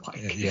 stuff.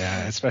 Like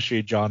Yeah,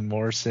 especially John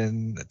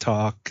Morrison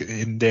talk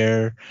in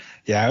there.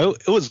 Yeah,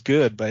 it was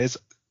good, but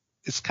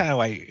it's kind of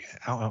like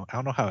I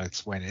don't know how to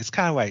explain it. It's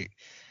kind of like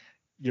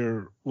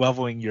you're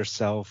leveling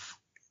yourself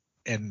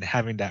and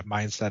having that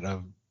mindset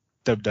of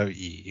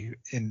WWE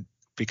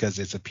because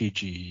it's a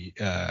PG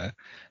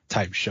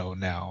type show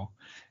now.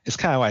 It's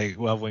kind of like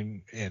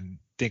leveling and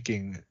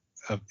thinking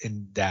of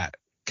in that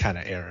kind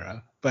of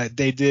era. But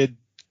they did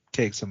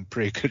take some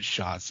pretty good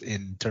shots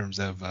in terms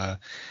of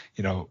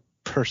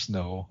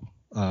personal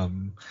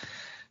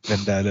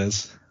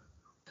vendettas.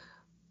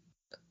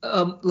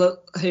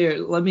 Look here.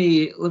 Let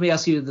me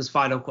ask you this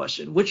final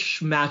question.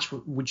 Which match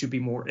would you be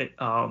more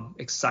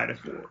excited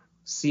for?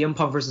 CM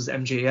Punk versus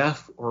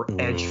MJF or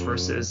Edge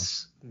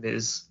versus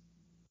Miz?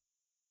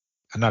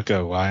 I'm not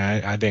gonna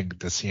lie. I think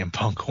the CM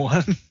Punk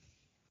one.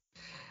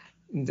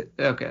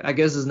 Okay, I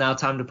guess it's now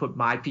time to put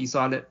my piece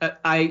on it.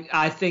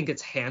 I think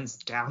it's hands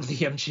down the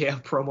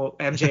MJF promo.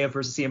 MJF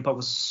versus CM Punk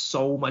was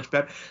so much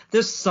better.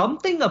 There's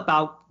something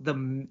about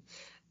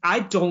I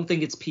don't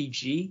think it's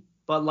PG,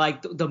 but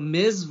like the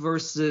Miz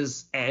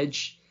versus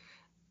Edge,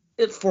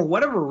 for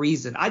whatever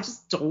reason, I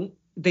just don't.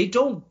 They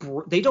don't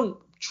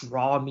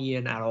draw me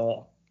in at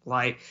all.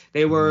 Like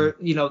they were,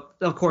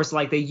 of course,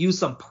 like they use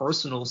some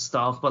personal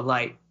stuff, but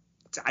like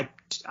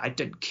I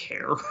didn't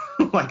care.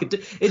 Like it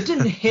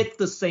didn't hit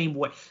the same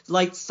way.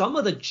 Like some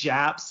of the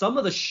jabs, some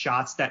of the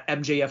shots that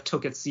MJF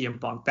took at CM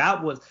Punk,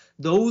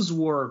 those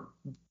were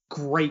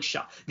great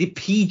shots. The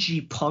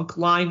PG Punk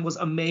line was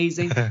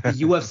amazing. The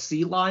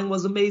UFC line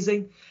was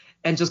amazing.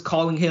 And just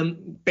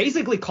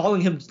basically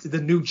calling him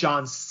the new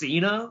John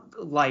Cena,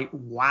 like,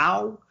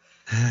 wow.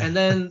 And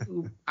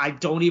then I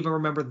don't even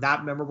remember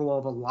that memorable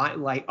of a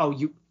line. Like, oh,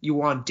 you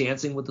were on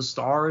Dancing with the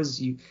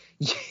Stars. You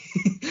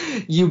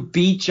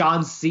beat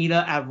John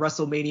Cena at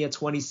WrestleMania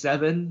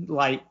 27.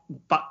 Like,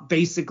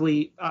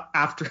 basically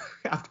after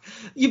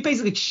you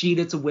basically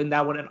cheated to win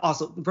that one. And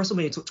also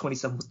WrestleMania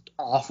 27 was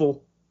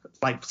awful.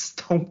 Like,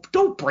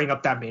 don't bring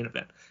up that main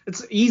event.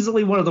 It's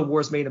easily one of the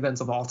worst main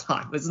events of all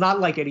time. It's not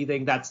like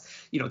anything that's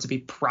to be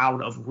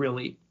proud of,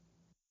 really.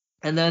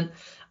 And then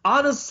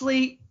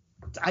honestly,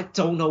 I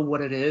don't know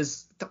what it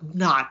is.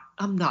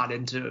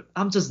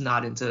 I'm just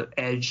not into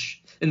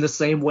Edge in the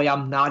same way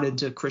I'm not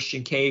into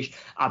Christian Cage.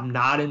 I'm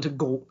not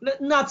into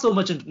not so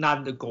much not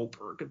into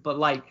Goldberg, but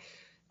like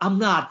I'm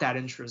not that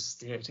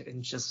interested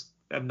in just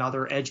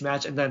another Edge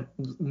match. And then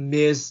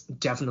Miz,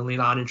 definitely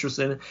not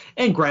interested in.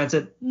 And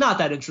granted, not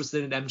that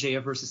interested in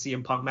MJF versus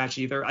CM Punk match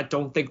either. I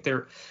don't think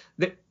they're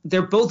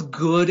both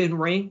good in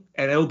ring,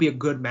 and it'll be a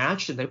good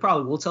match, and they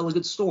probably will tell a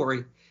good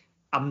story.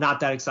 I'm not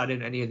that excited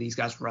in any of these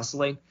guys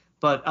wrestling,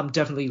 but I'm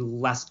definitely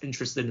less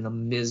interested in a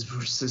Miz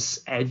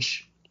versus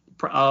Edge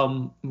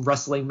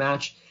wrestling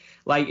match.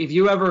 Like if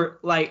you ever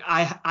like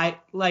I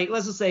like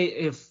let's just say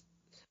if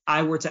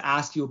I were to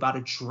ask you about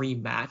a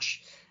dream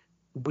match,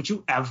 would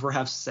you ever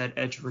have said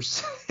Edge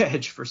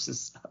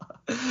versus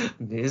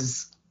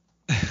Miz?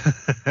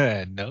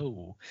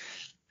 No.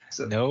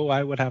 No,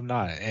 I would have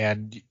not.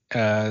 And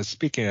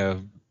speaking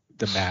of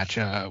the match,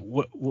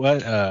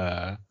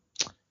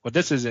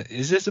 this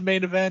is this a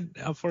main event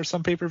for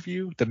some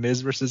pay-per-view? The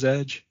Miz versus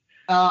Edge?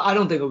 I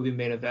don't think it will be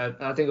main event.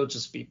 I think it'll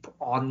just be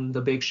on the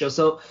big show.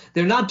 So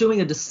they're not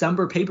doing a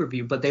December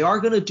pay-per-view, but they are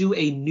going to do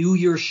a New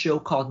Year's show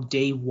called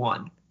Day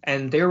One.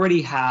 And they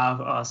already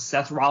have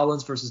Seth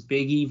Rollins versus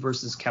Big E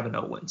versus Kevin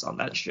Owens on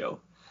that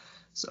show.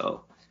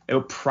 So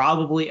it'll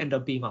probably end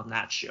up being on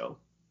that show.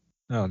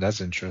 Oh,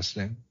 that's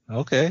interesting.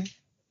 Okay.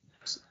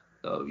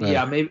 So,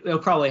 yeah, maybe it'll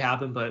probably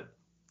happen, but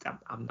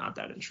I'm not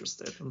that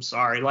interested. I'm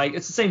sorry. Like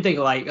it's the same thing.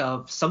 Like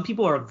some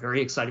people are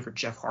very excited for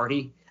Jeff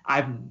Hardy.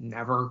 I've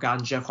never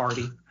gotten Jeff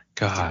Hardy.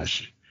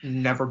 Gosh. It's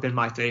never been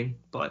my thing.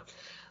 But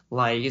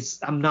like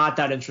I'm not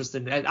that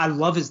interested. I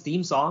love his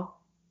theme song.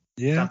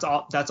 Yeah.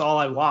 That's all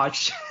I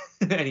watch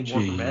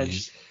anymore from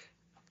Edge.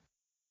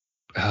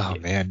 Oh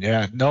man,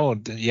 yeah. No,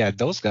 yeah,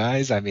 those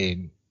guys, I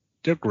mean,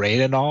 they're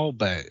great and all,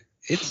 but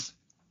it's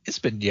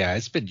been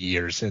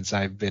years since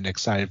I've been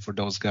excited for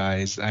those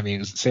guys. I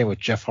mean, same with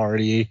Jeff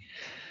Hardy,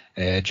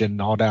 Edge and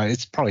all that.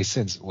 It's probably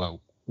since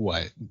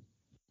mid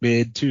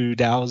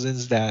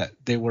 2000s that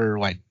they were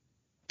like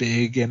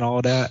big and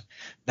all that.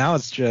 Now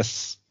it's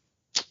just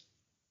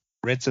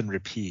rinse and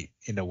repeat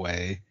in a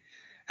way.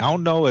 I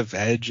don't know if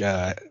Edge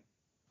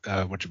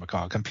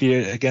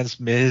competed against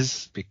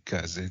Miz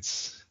because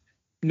it's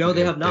no,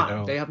 they have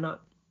not. They have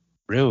not.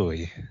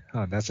 Really?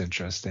 Oh, that's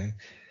interesting.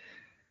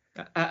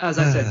 As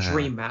I said,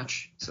 dream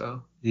match.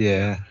 So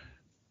yeah,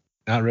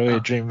 not really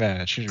a dream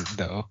match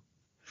though.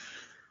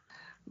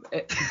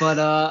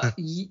 But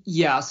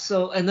yeah.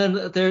 So and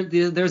then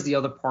there's the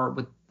other part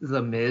with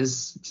the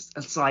Miz.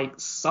 It's like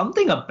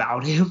something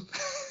about him.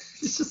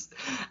 It's just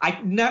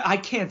I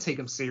can't take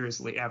him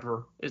seriously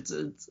ever.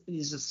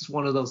 He's just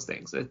one of those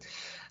things.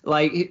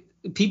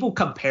 People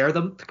compare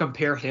him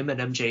and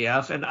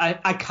MJF, and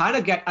I kind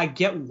of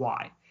get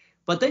why.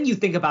 But then you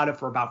think about it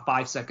for about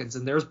 5 seconds,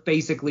 and there's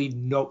basically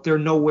they're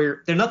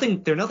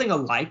nothing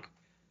alike.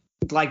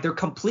 Like they're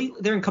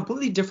in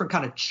completely different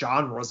kind of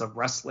genres of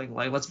wrestling.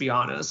 Like let's be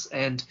honest,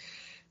 and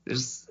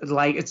it's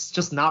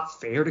just not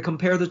fair to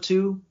compare the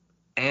two.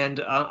 And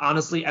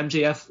honestly,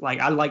 MJF, like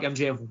I like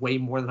MJF way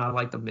more than I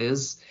like the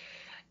Miz.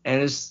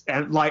 And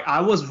like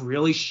I was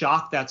really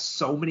shocked that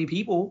so many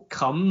people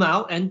come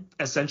out and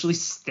essentially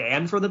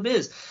stand for the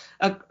Miz.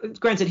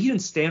 Granted, he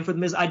didn't stand for the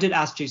Miz. I did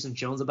ask Jason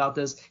Jones about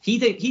this. He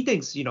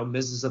thinks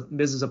Miz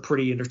is a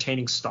pretty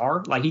entertaining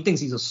star. Like he thinks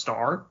he's a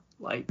star.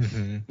 Like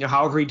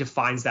however he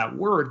defines that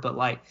word, but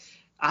like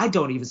I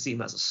don't even see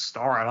him as a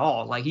star at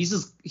all. Like he's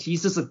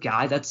just a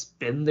guy that's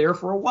been there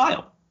for a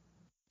while.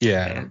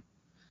 Yeah,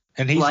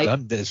 and he's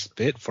done this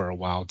bit for a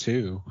while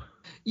too.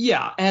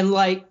 Yeah, and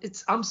like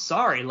I'm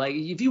sorry, like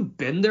if you've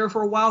been there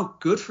for a while,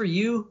 good for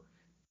you.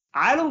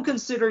 I don't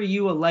consider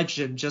you a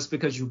legend just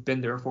because you've been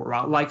there for a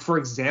while. Like for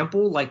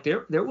example, like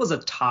there was a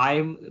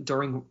time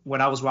during when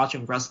I was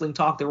watching Wrestling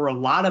Talk, there were a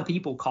lot of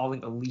people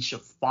calling Alicia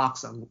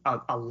Fox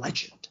a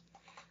legend,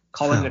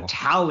 calling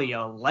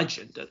Natalia a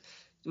legend.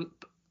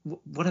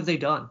 What have they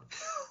done?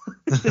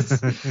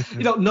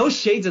 No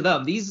shade to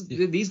them.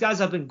 These guys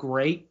have been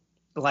great.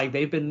 Like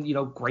they've been,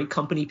 great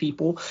company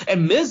people.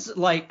 And Miz,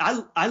 like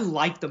I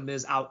like the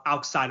Miz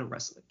outside of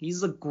wrestling.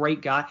 He's a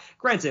great guy.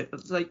 Granted,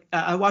 like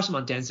I watched him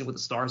on Dancing with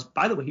the Stars.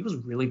 By the way, he was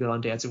really good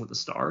on Dancing with the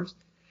Stars.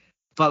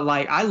 But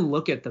like I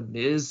look at the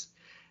Miz,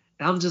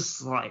 and I'm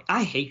just like,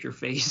 I hate your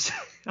face.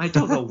 I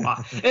don't know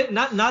why.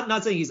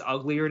 Not saying he's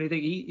ugly or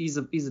anything. He's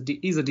a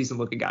decent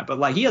looking guy. But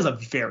like he has a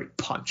very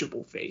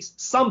punchable face.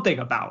 Something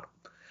about him.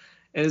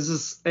 And it's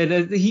just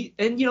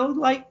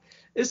like.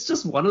 It's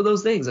just one of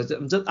those things.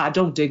 I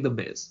don't dig the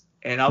Miz,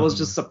 and I was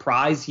just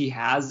surprised he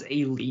has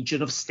a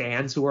legion of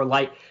stans who are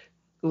like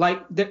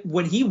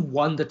when he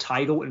won the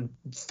title in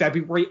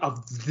February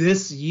of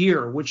this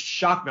year, which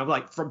shocked me. I'm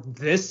like, from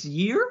this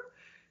year,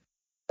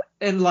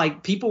 and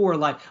like people were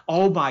like,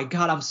 "Oh my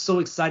God, I'm so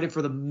excited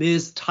for the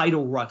Miz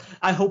title run.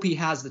 I hope he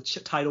has the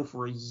title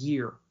for a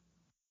year."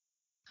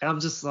 And I'm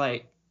just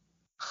like,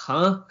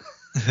 huh?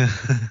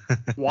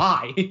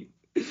 Why?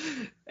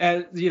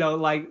 And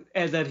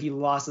and then he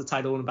lost the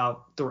title in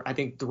about I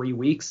think 3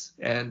 weeks,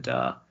 and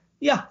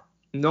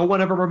no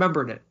one ever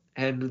remembered it,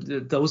 and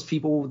those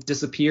people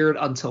disappeared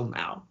until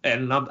now.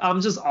 And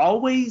I'm just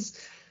always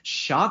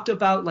shocked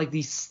about like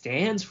these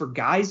stands for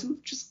guys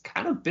who've just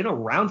kind of been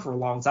around for a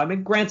long time.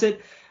 And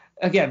granted,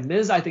 again,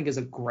 Miz I think is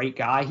a great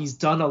guy. He's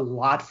done a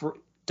lot for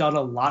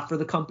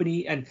the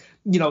company, and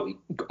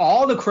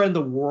all the credit in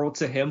the world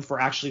to him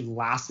for actually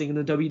lasting in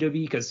the WWE,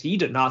 because he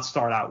did not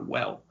start out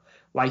well.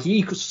 Like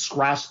he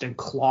scratched and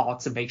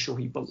clawed to make sure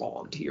he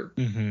belonged here.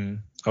 Mm-hmm.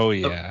 Oh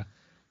yeah.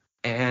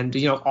 And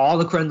all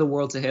the credit in the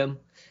world to him.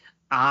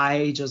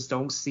 I just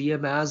don't see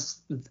him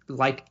as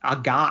like a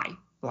guy,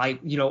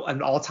 like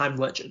an all-time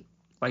legend,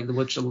 like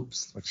which a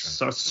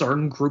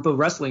certain group of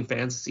wrestling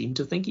fans seem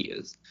to think he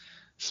is.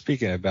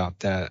 Speaking about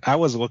that, I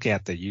was looking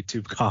at the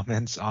YouTube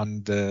comments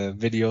on the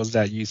videos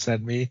that you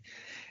sent me,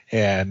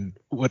 and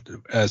what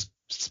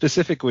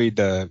specifically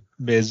the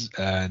Miz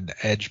and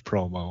Edge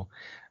promo.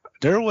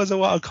 There was a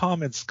lot of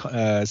comments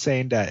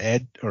saying that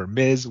Ed or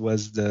Miz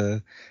was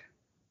the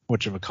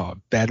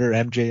better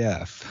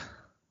MJF.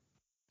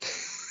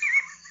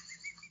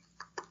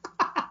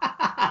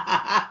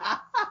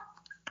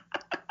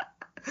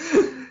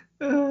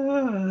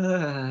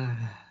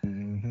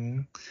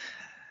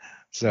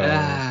 So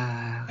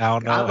I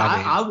don't know.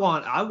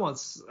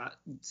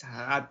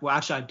 Well,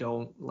 actually, I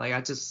don't. Like,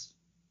 I just,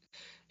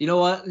 you know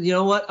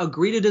what?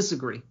 Agree to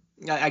disagree.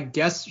 I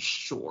guess,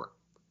 sure.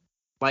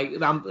 Like,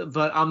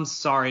 I'm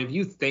sorry if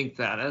you think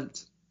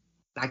that.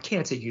 I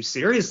can't take you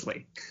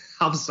seriously.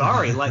 I'm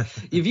sorry. Like,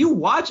 if you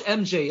watch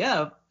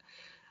MJF,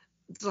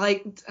 it's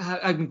like,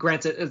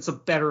 granted, it's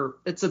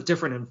a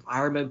different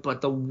environment,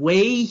 but the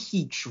way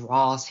he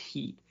draws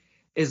heat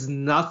is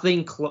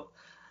nothing close.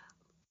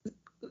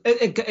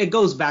 It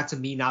goes back to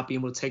me not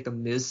being able to take the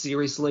Miz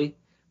seriously,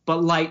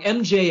 but like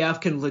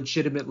MJF can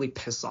legitimately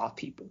piss off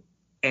people,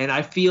 and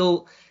I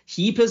feel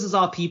he pisses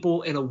off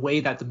people in a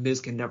way that the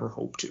Miz can never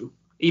hope to.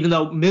 Even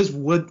though Miz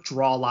would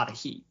draw a lot of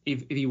heat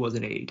if he was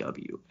in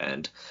AEW.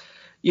 And,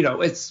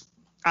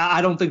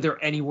 I don't think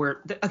they're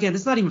anywhere. Again,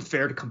 it's not even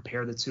fair to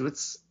compare the two.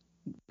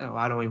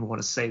 I don't even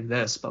want to say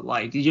this, but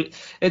like,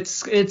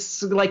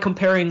 it's like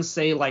comparing,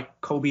 say,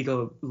 like Kobe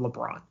to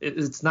LeBron.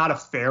 It's not a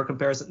fair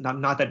comparison.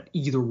 Not that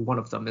either one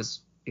of them is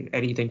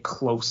anything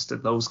close to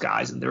those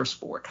guys in their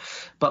sport.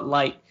 But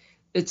like,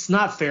 it's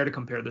not fair to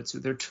compare the two.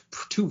 They're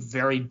two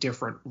very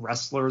different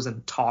wrestlers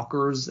and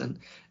talkers, and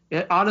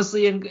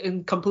honestly,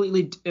 in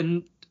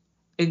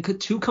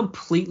two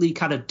completely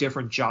kind of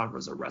different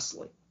genres of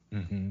wrestling.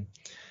 Mm-hmm.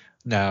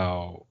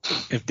 Now,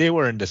 if they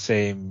were in the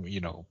same,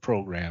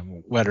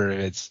 program, whether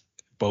it's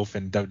both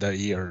in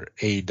WWE or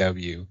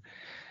AEW,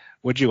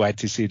 would you like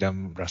to see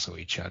them wrestle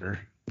each other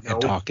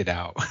and talk it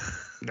out?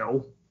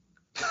 No.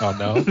 Oh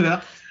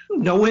no.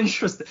 No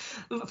interest.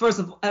 First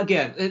of all,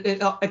 again, it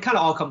kind of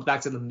all comes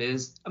back to the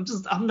Miz.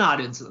 I'm not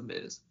into the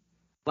Miz.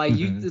 Like,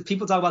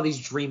 people talk about these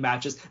dream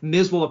matches.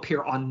 Miz will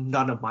appear on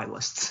none of my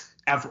lists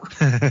ever.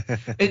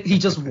 He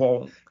just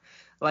won't.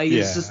 Like,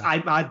 it's just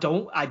I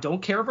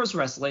don't care for his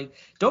wrestling.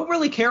 Don't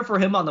really care for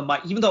him on the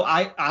mic. Even though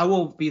I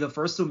will be the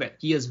first to admit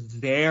he is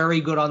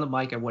very good on the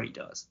mic at what he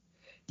does.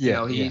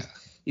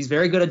 He's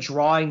very good at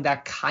drawing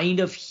that kind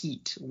of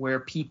heat where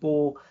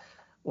people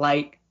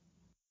like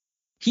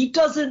he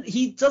doesn't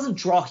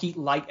draw heat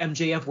like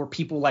MJF where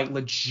people like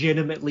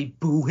legitimately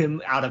boo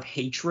him out of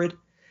hatred.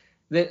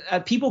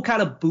 That people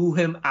kind of boo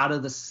him out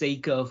of the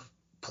sake of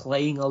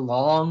playing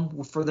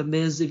along for the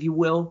Miz, if you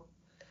will.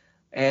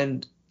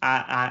 And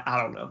I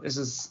don't know.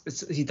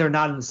 They're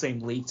not in the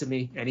same league to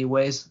me,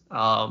 anyways.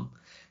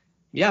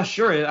 Yeah,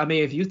 sure. I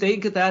mean, if you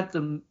think that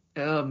the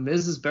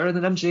Miz is better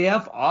than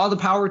MJF, all the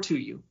power to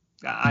you.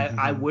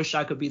 I wish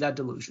I could be that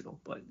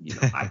delusional, but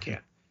I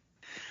can't.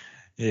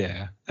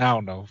 Yeah, I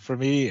don't know. For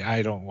me,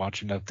 I don't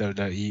watch enough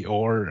WWE,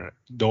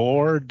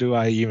 or do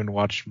I even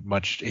watch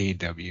much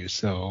AEW?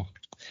 So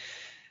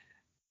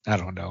I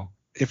don't know.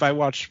 If I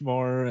watch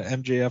more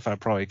MJF,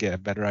 I'd probably get a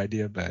better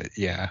idea. But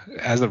yeah,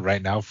 as of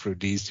right now, for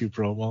these two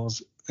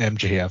promos,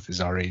 MJF is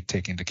already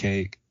taking the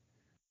cake.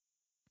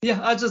 Yeah,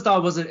 I just thought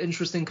it was an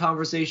interesting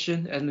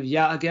conversation. And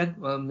yeah, again,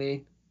 I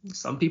mean,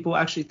 some people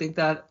actually think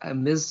that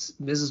Miz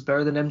is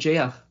better than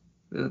MJF.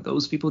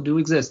 Those people do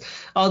exist.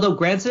 Although,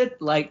 granted,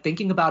 like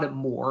thinking about it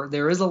more,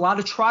 there is a lot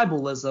of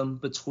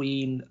tribalism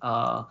between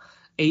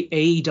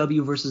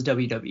AEW versus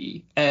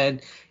WWE.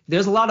 And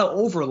there's a lot of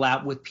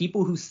overlap with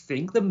people who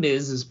think The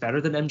Miz is better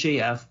than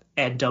MJF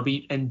and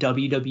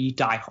WWE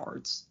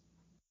diehards.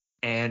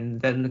 And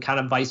then kind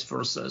of vice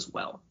versa as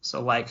well.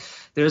 So like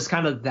there's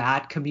kind of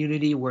that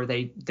community where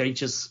they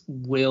just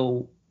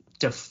will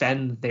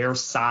defend their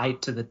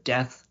side to the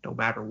death no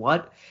matter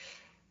what.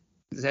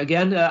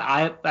 Again,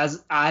 I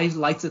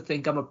like to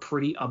think I'm a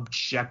pretty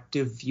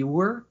objective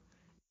viewer.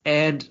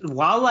 And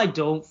while I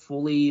don't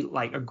fully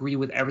like agree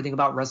with everything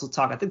about Wrestle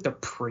Talk, I think they're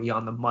pretty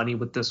on the money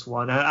with this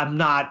one. I'm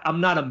not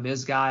a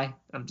Miz guy.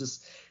 I'm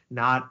just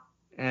not,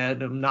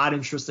 and I'm not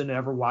interested in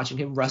ever watching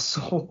him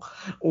wrestle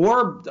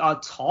or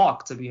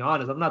talk. To be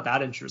honest, I'm not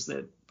that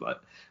interested.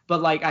 But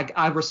like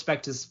I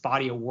respect his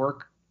body of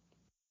work.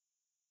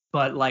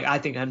 But like I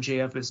think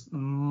MJF is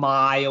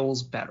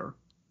miles better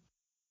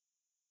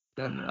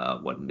than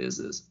what Miz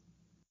is.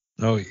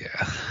 Oh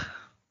yeah.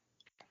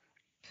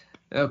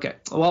 Okay,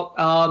 well,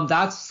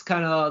 that's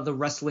kind of the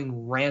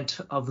wrestling rant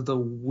of the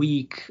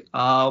week.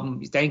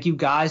 Thank you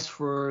guys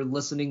for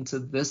listening to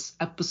this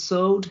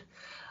episode.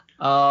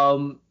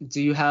 Do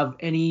you have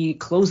any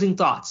closing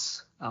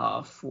thoughts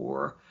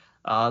for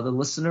the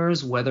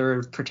listeners, whether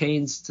it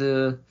pertains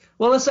to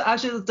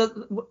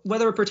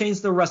whether it pertains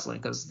to wrestling,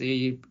 because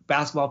the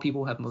basketball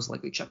people have most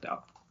likely checked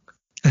out.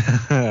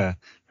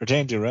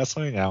 Pertaining to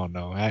wrestling, I don't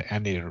know. I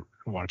need to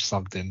watch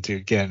something to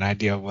get an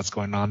idea of what's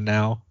going on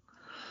now.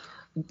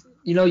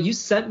 You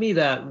sent me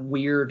that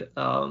weird.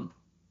 I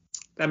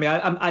mean,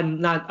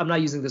 I'm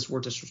not using this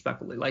word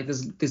disrespectfully. Like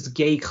this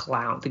gay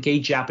clown, the gay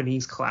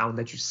Japanese clown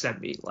that you sent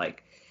me.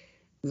 Like,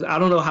 I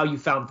don't know how you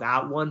found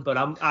that one, but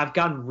I've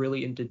gotten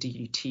really into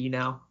DDT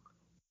now.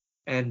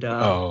 And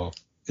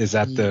is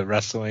that the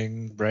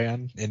wrestling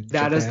brand in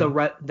that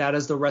Japan? That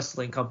is the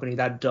wrestling company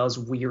that does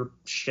weird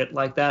shit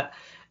like that.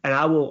 And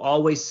I will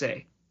always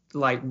say,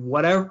 like,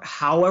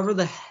 however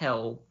the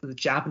hell the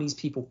Japanese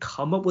people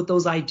come up with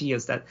those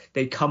ideas that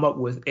they come up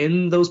with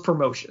in those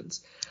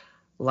promotions,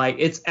 like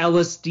it's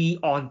LSD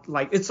on,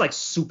 like it's like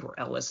super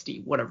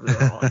LSD, whatever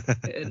they're on,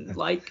 and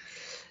like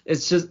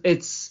it's just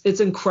it's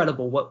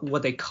incredible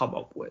what they come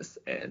up with,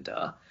 and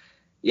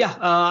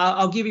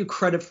I'll give you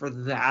credit for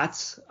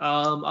that.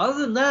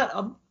 Other than that,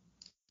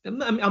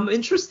 I'm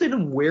interested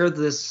in where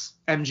this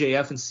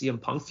MJF and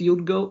CM Punk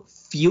feud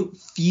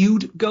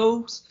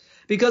goes.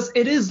 Because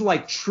it is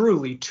like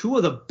truly two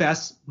of the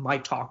best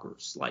mic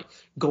talkers, like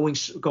going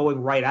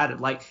right at it.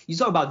 Like you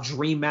talk about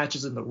dream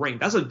matches in the ring,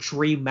 that's a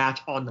dream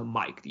match on the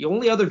mic. The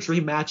only other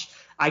dream match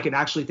I can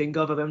actually think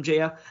of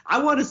MJF,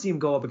 I want to see him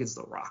go up against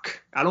The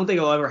Rock. I don't think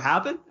it'll ever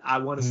happen. I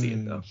want to see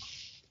it though.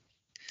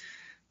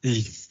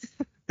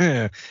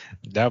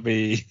 that'll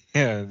be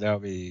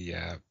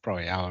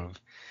probably out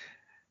of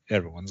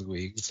everyone's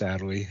league.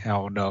 Sadly, I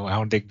don't know. I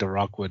don't think The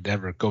Rock would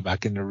ever go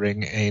back in the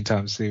ring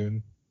anytime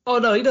soon. Oh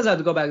no, he doesn't have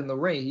to go back in the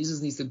ring. He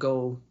just needs to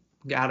go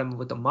at him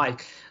with the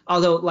mic.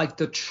 Although, like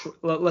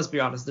let's be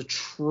honest, the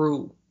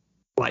true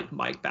like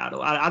mic battle,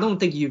 I don't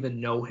think you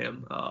even know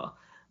him.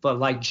 But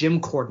like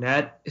Jim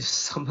Cornette, if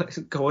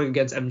somebody going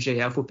against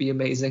MJF would be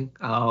amazing.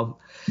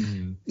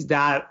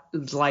 That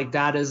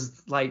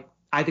is like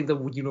I think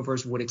the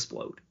universe would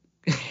explode.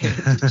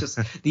 Just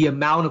the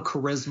amount of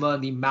charisma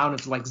and the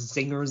amount of like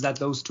zingers that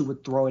those two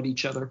would throw at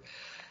each other.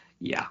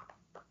 Yeah.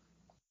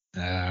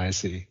 I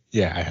see.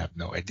 Yeah, I have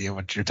no idea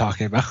what you're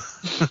talking about.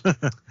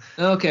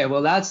 Okay,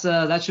 well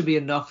that should be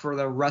enough for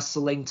the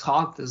wrestling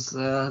talk. This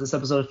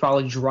episode is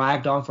probably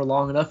dragged on for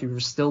long enough. If you're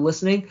still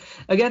listening,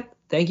 again,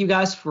 thank you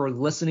guys for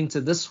listening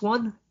to this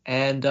one,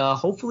 and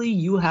hopefully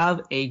you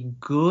have a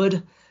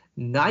good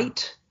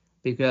night,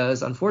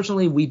 because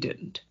unfortunately we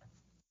didn't.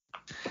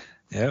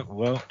 Yeah,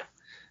 well,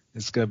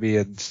 it's going to be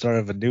a start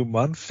of a new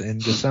month in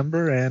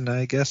December, and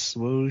I guess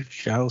we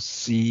shall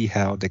see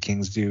how the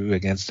Kings do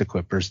against the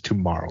Clippers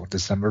tomorrow,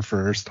 December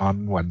 1st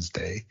on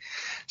Wednesday.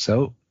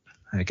 So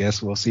I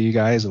guess we'll see you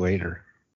guys later.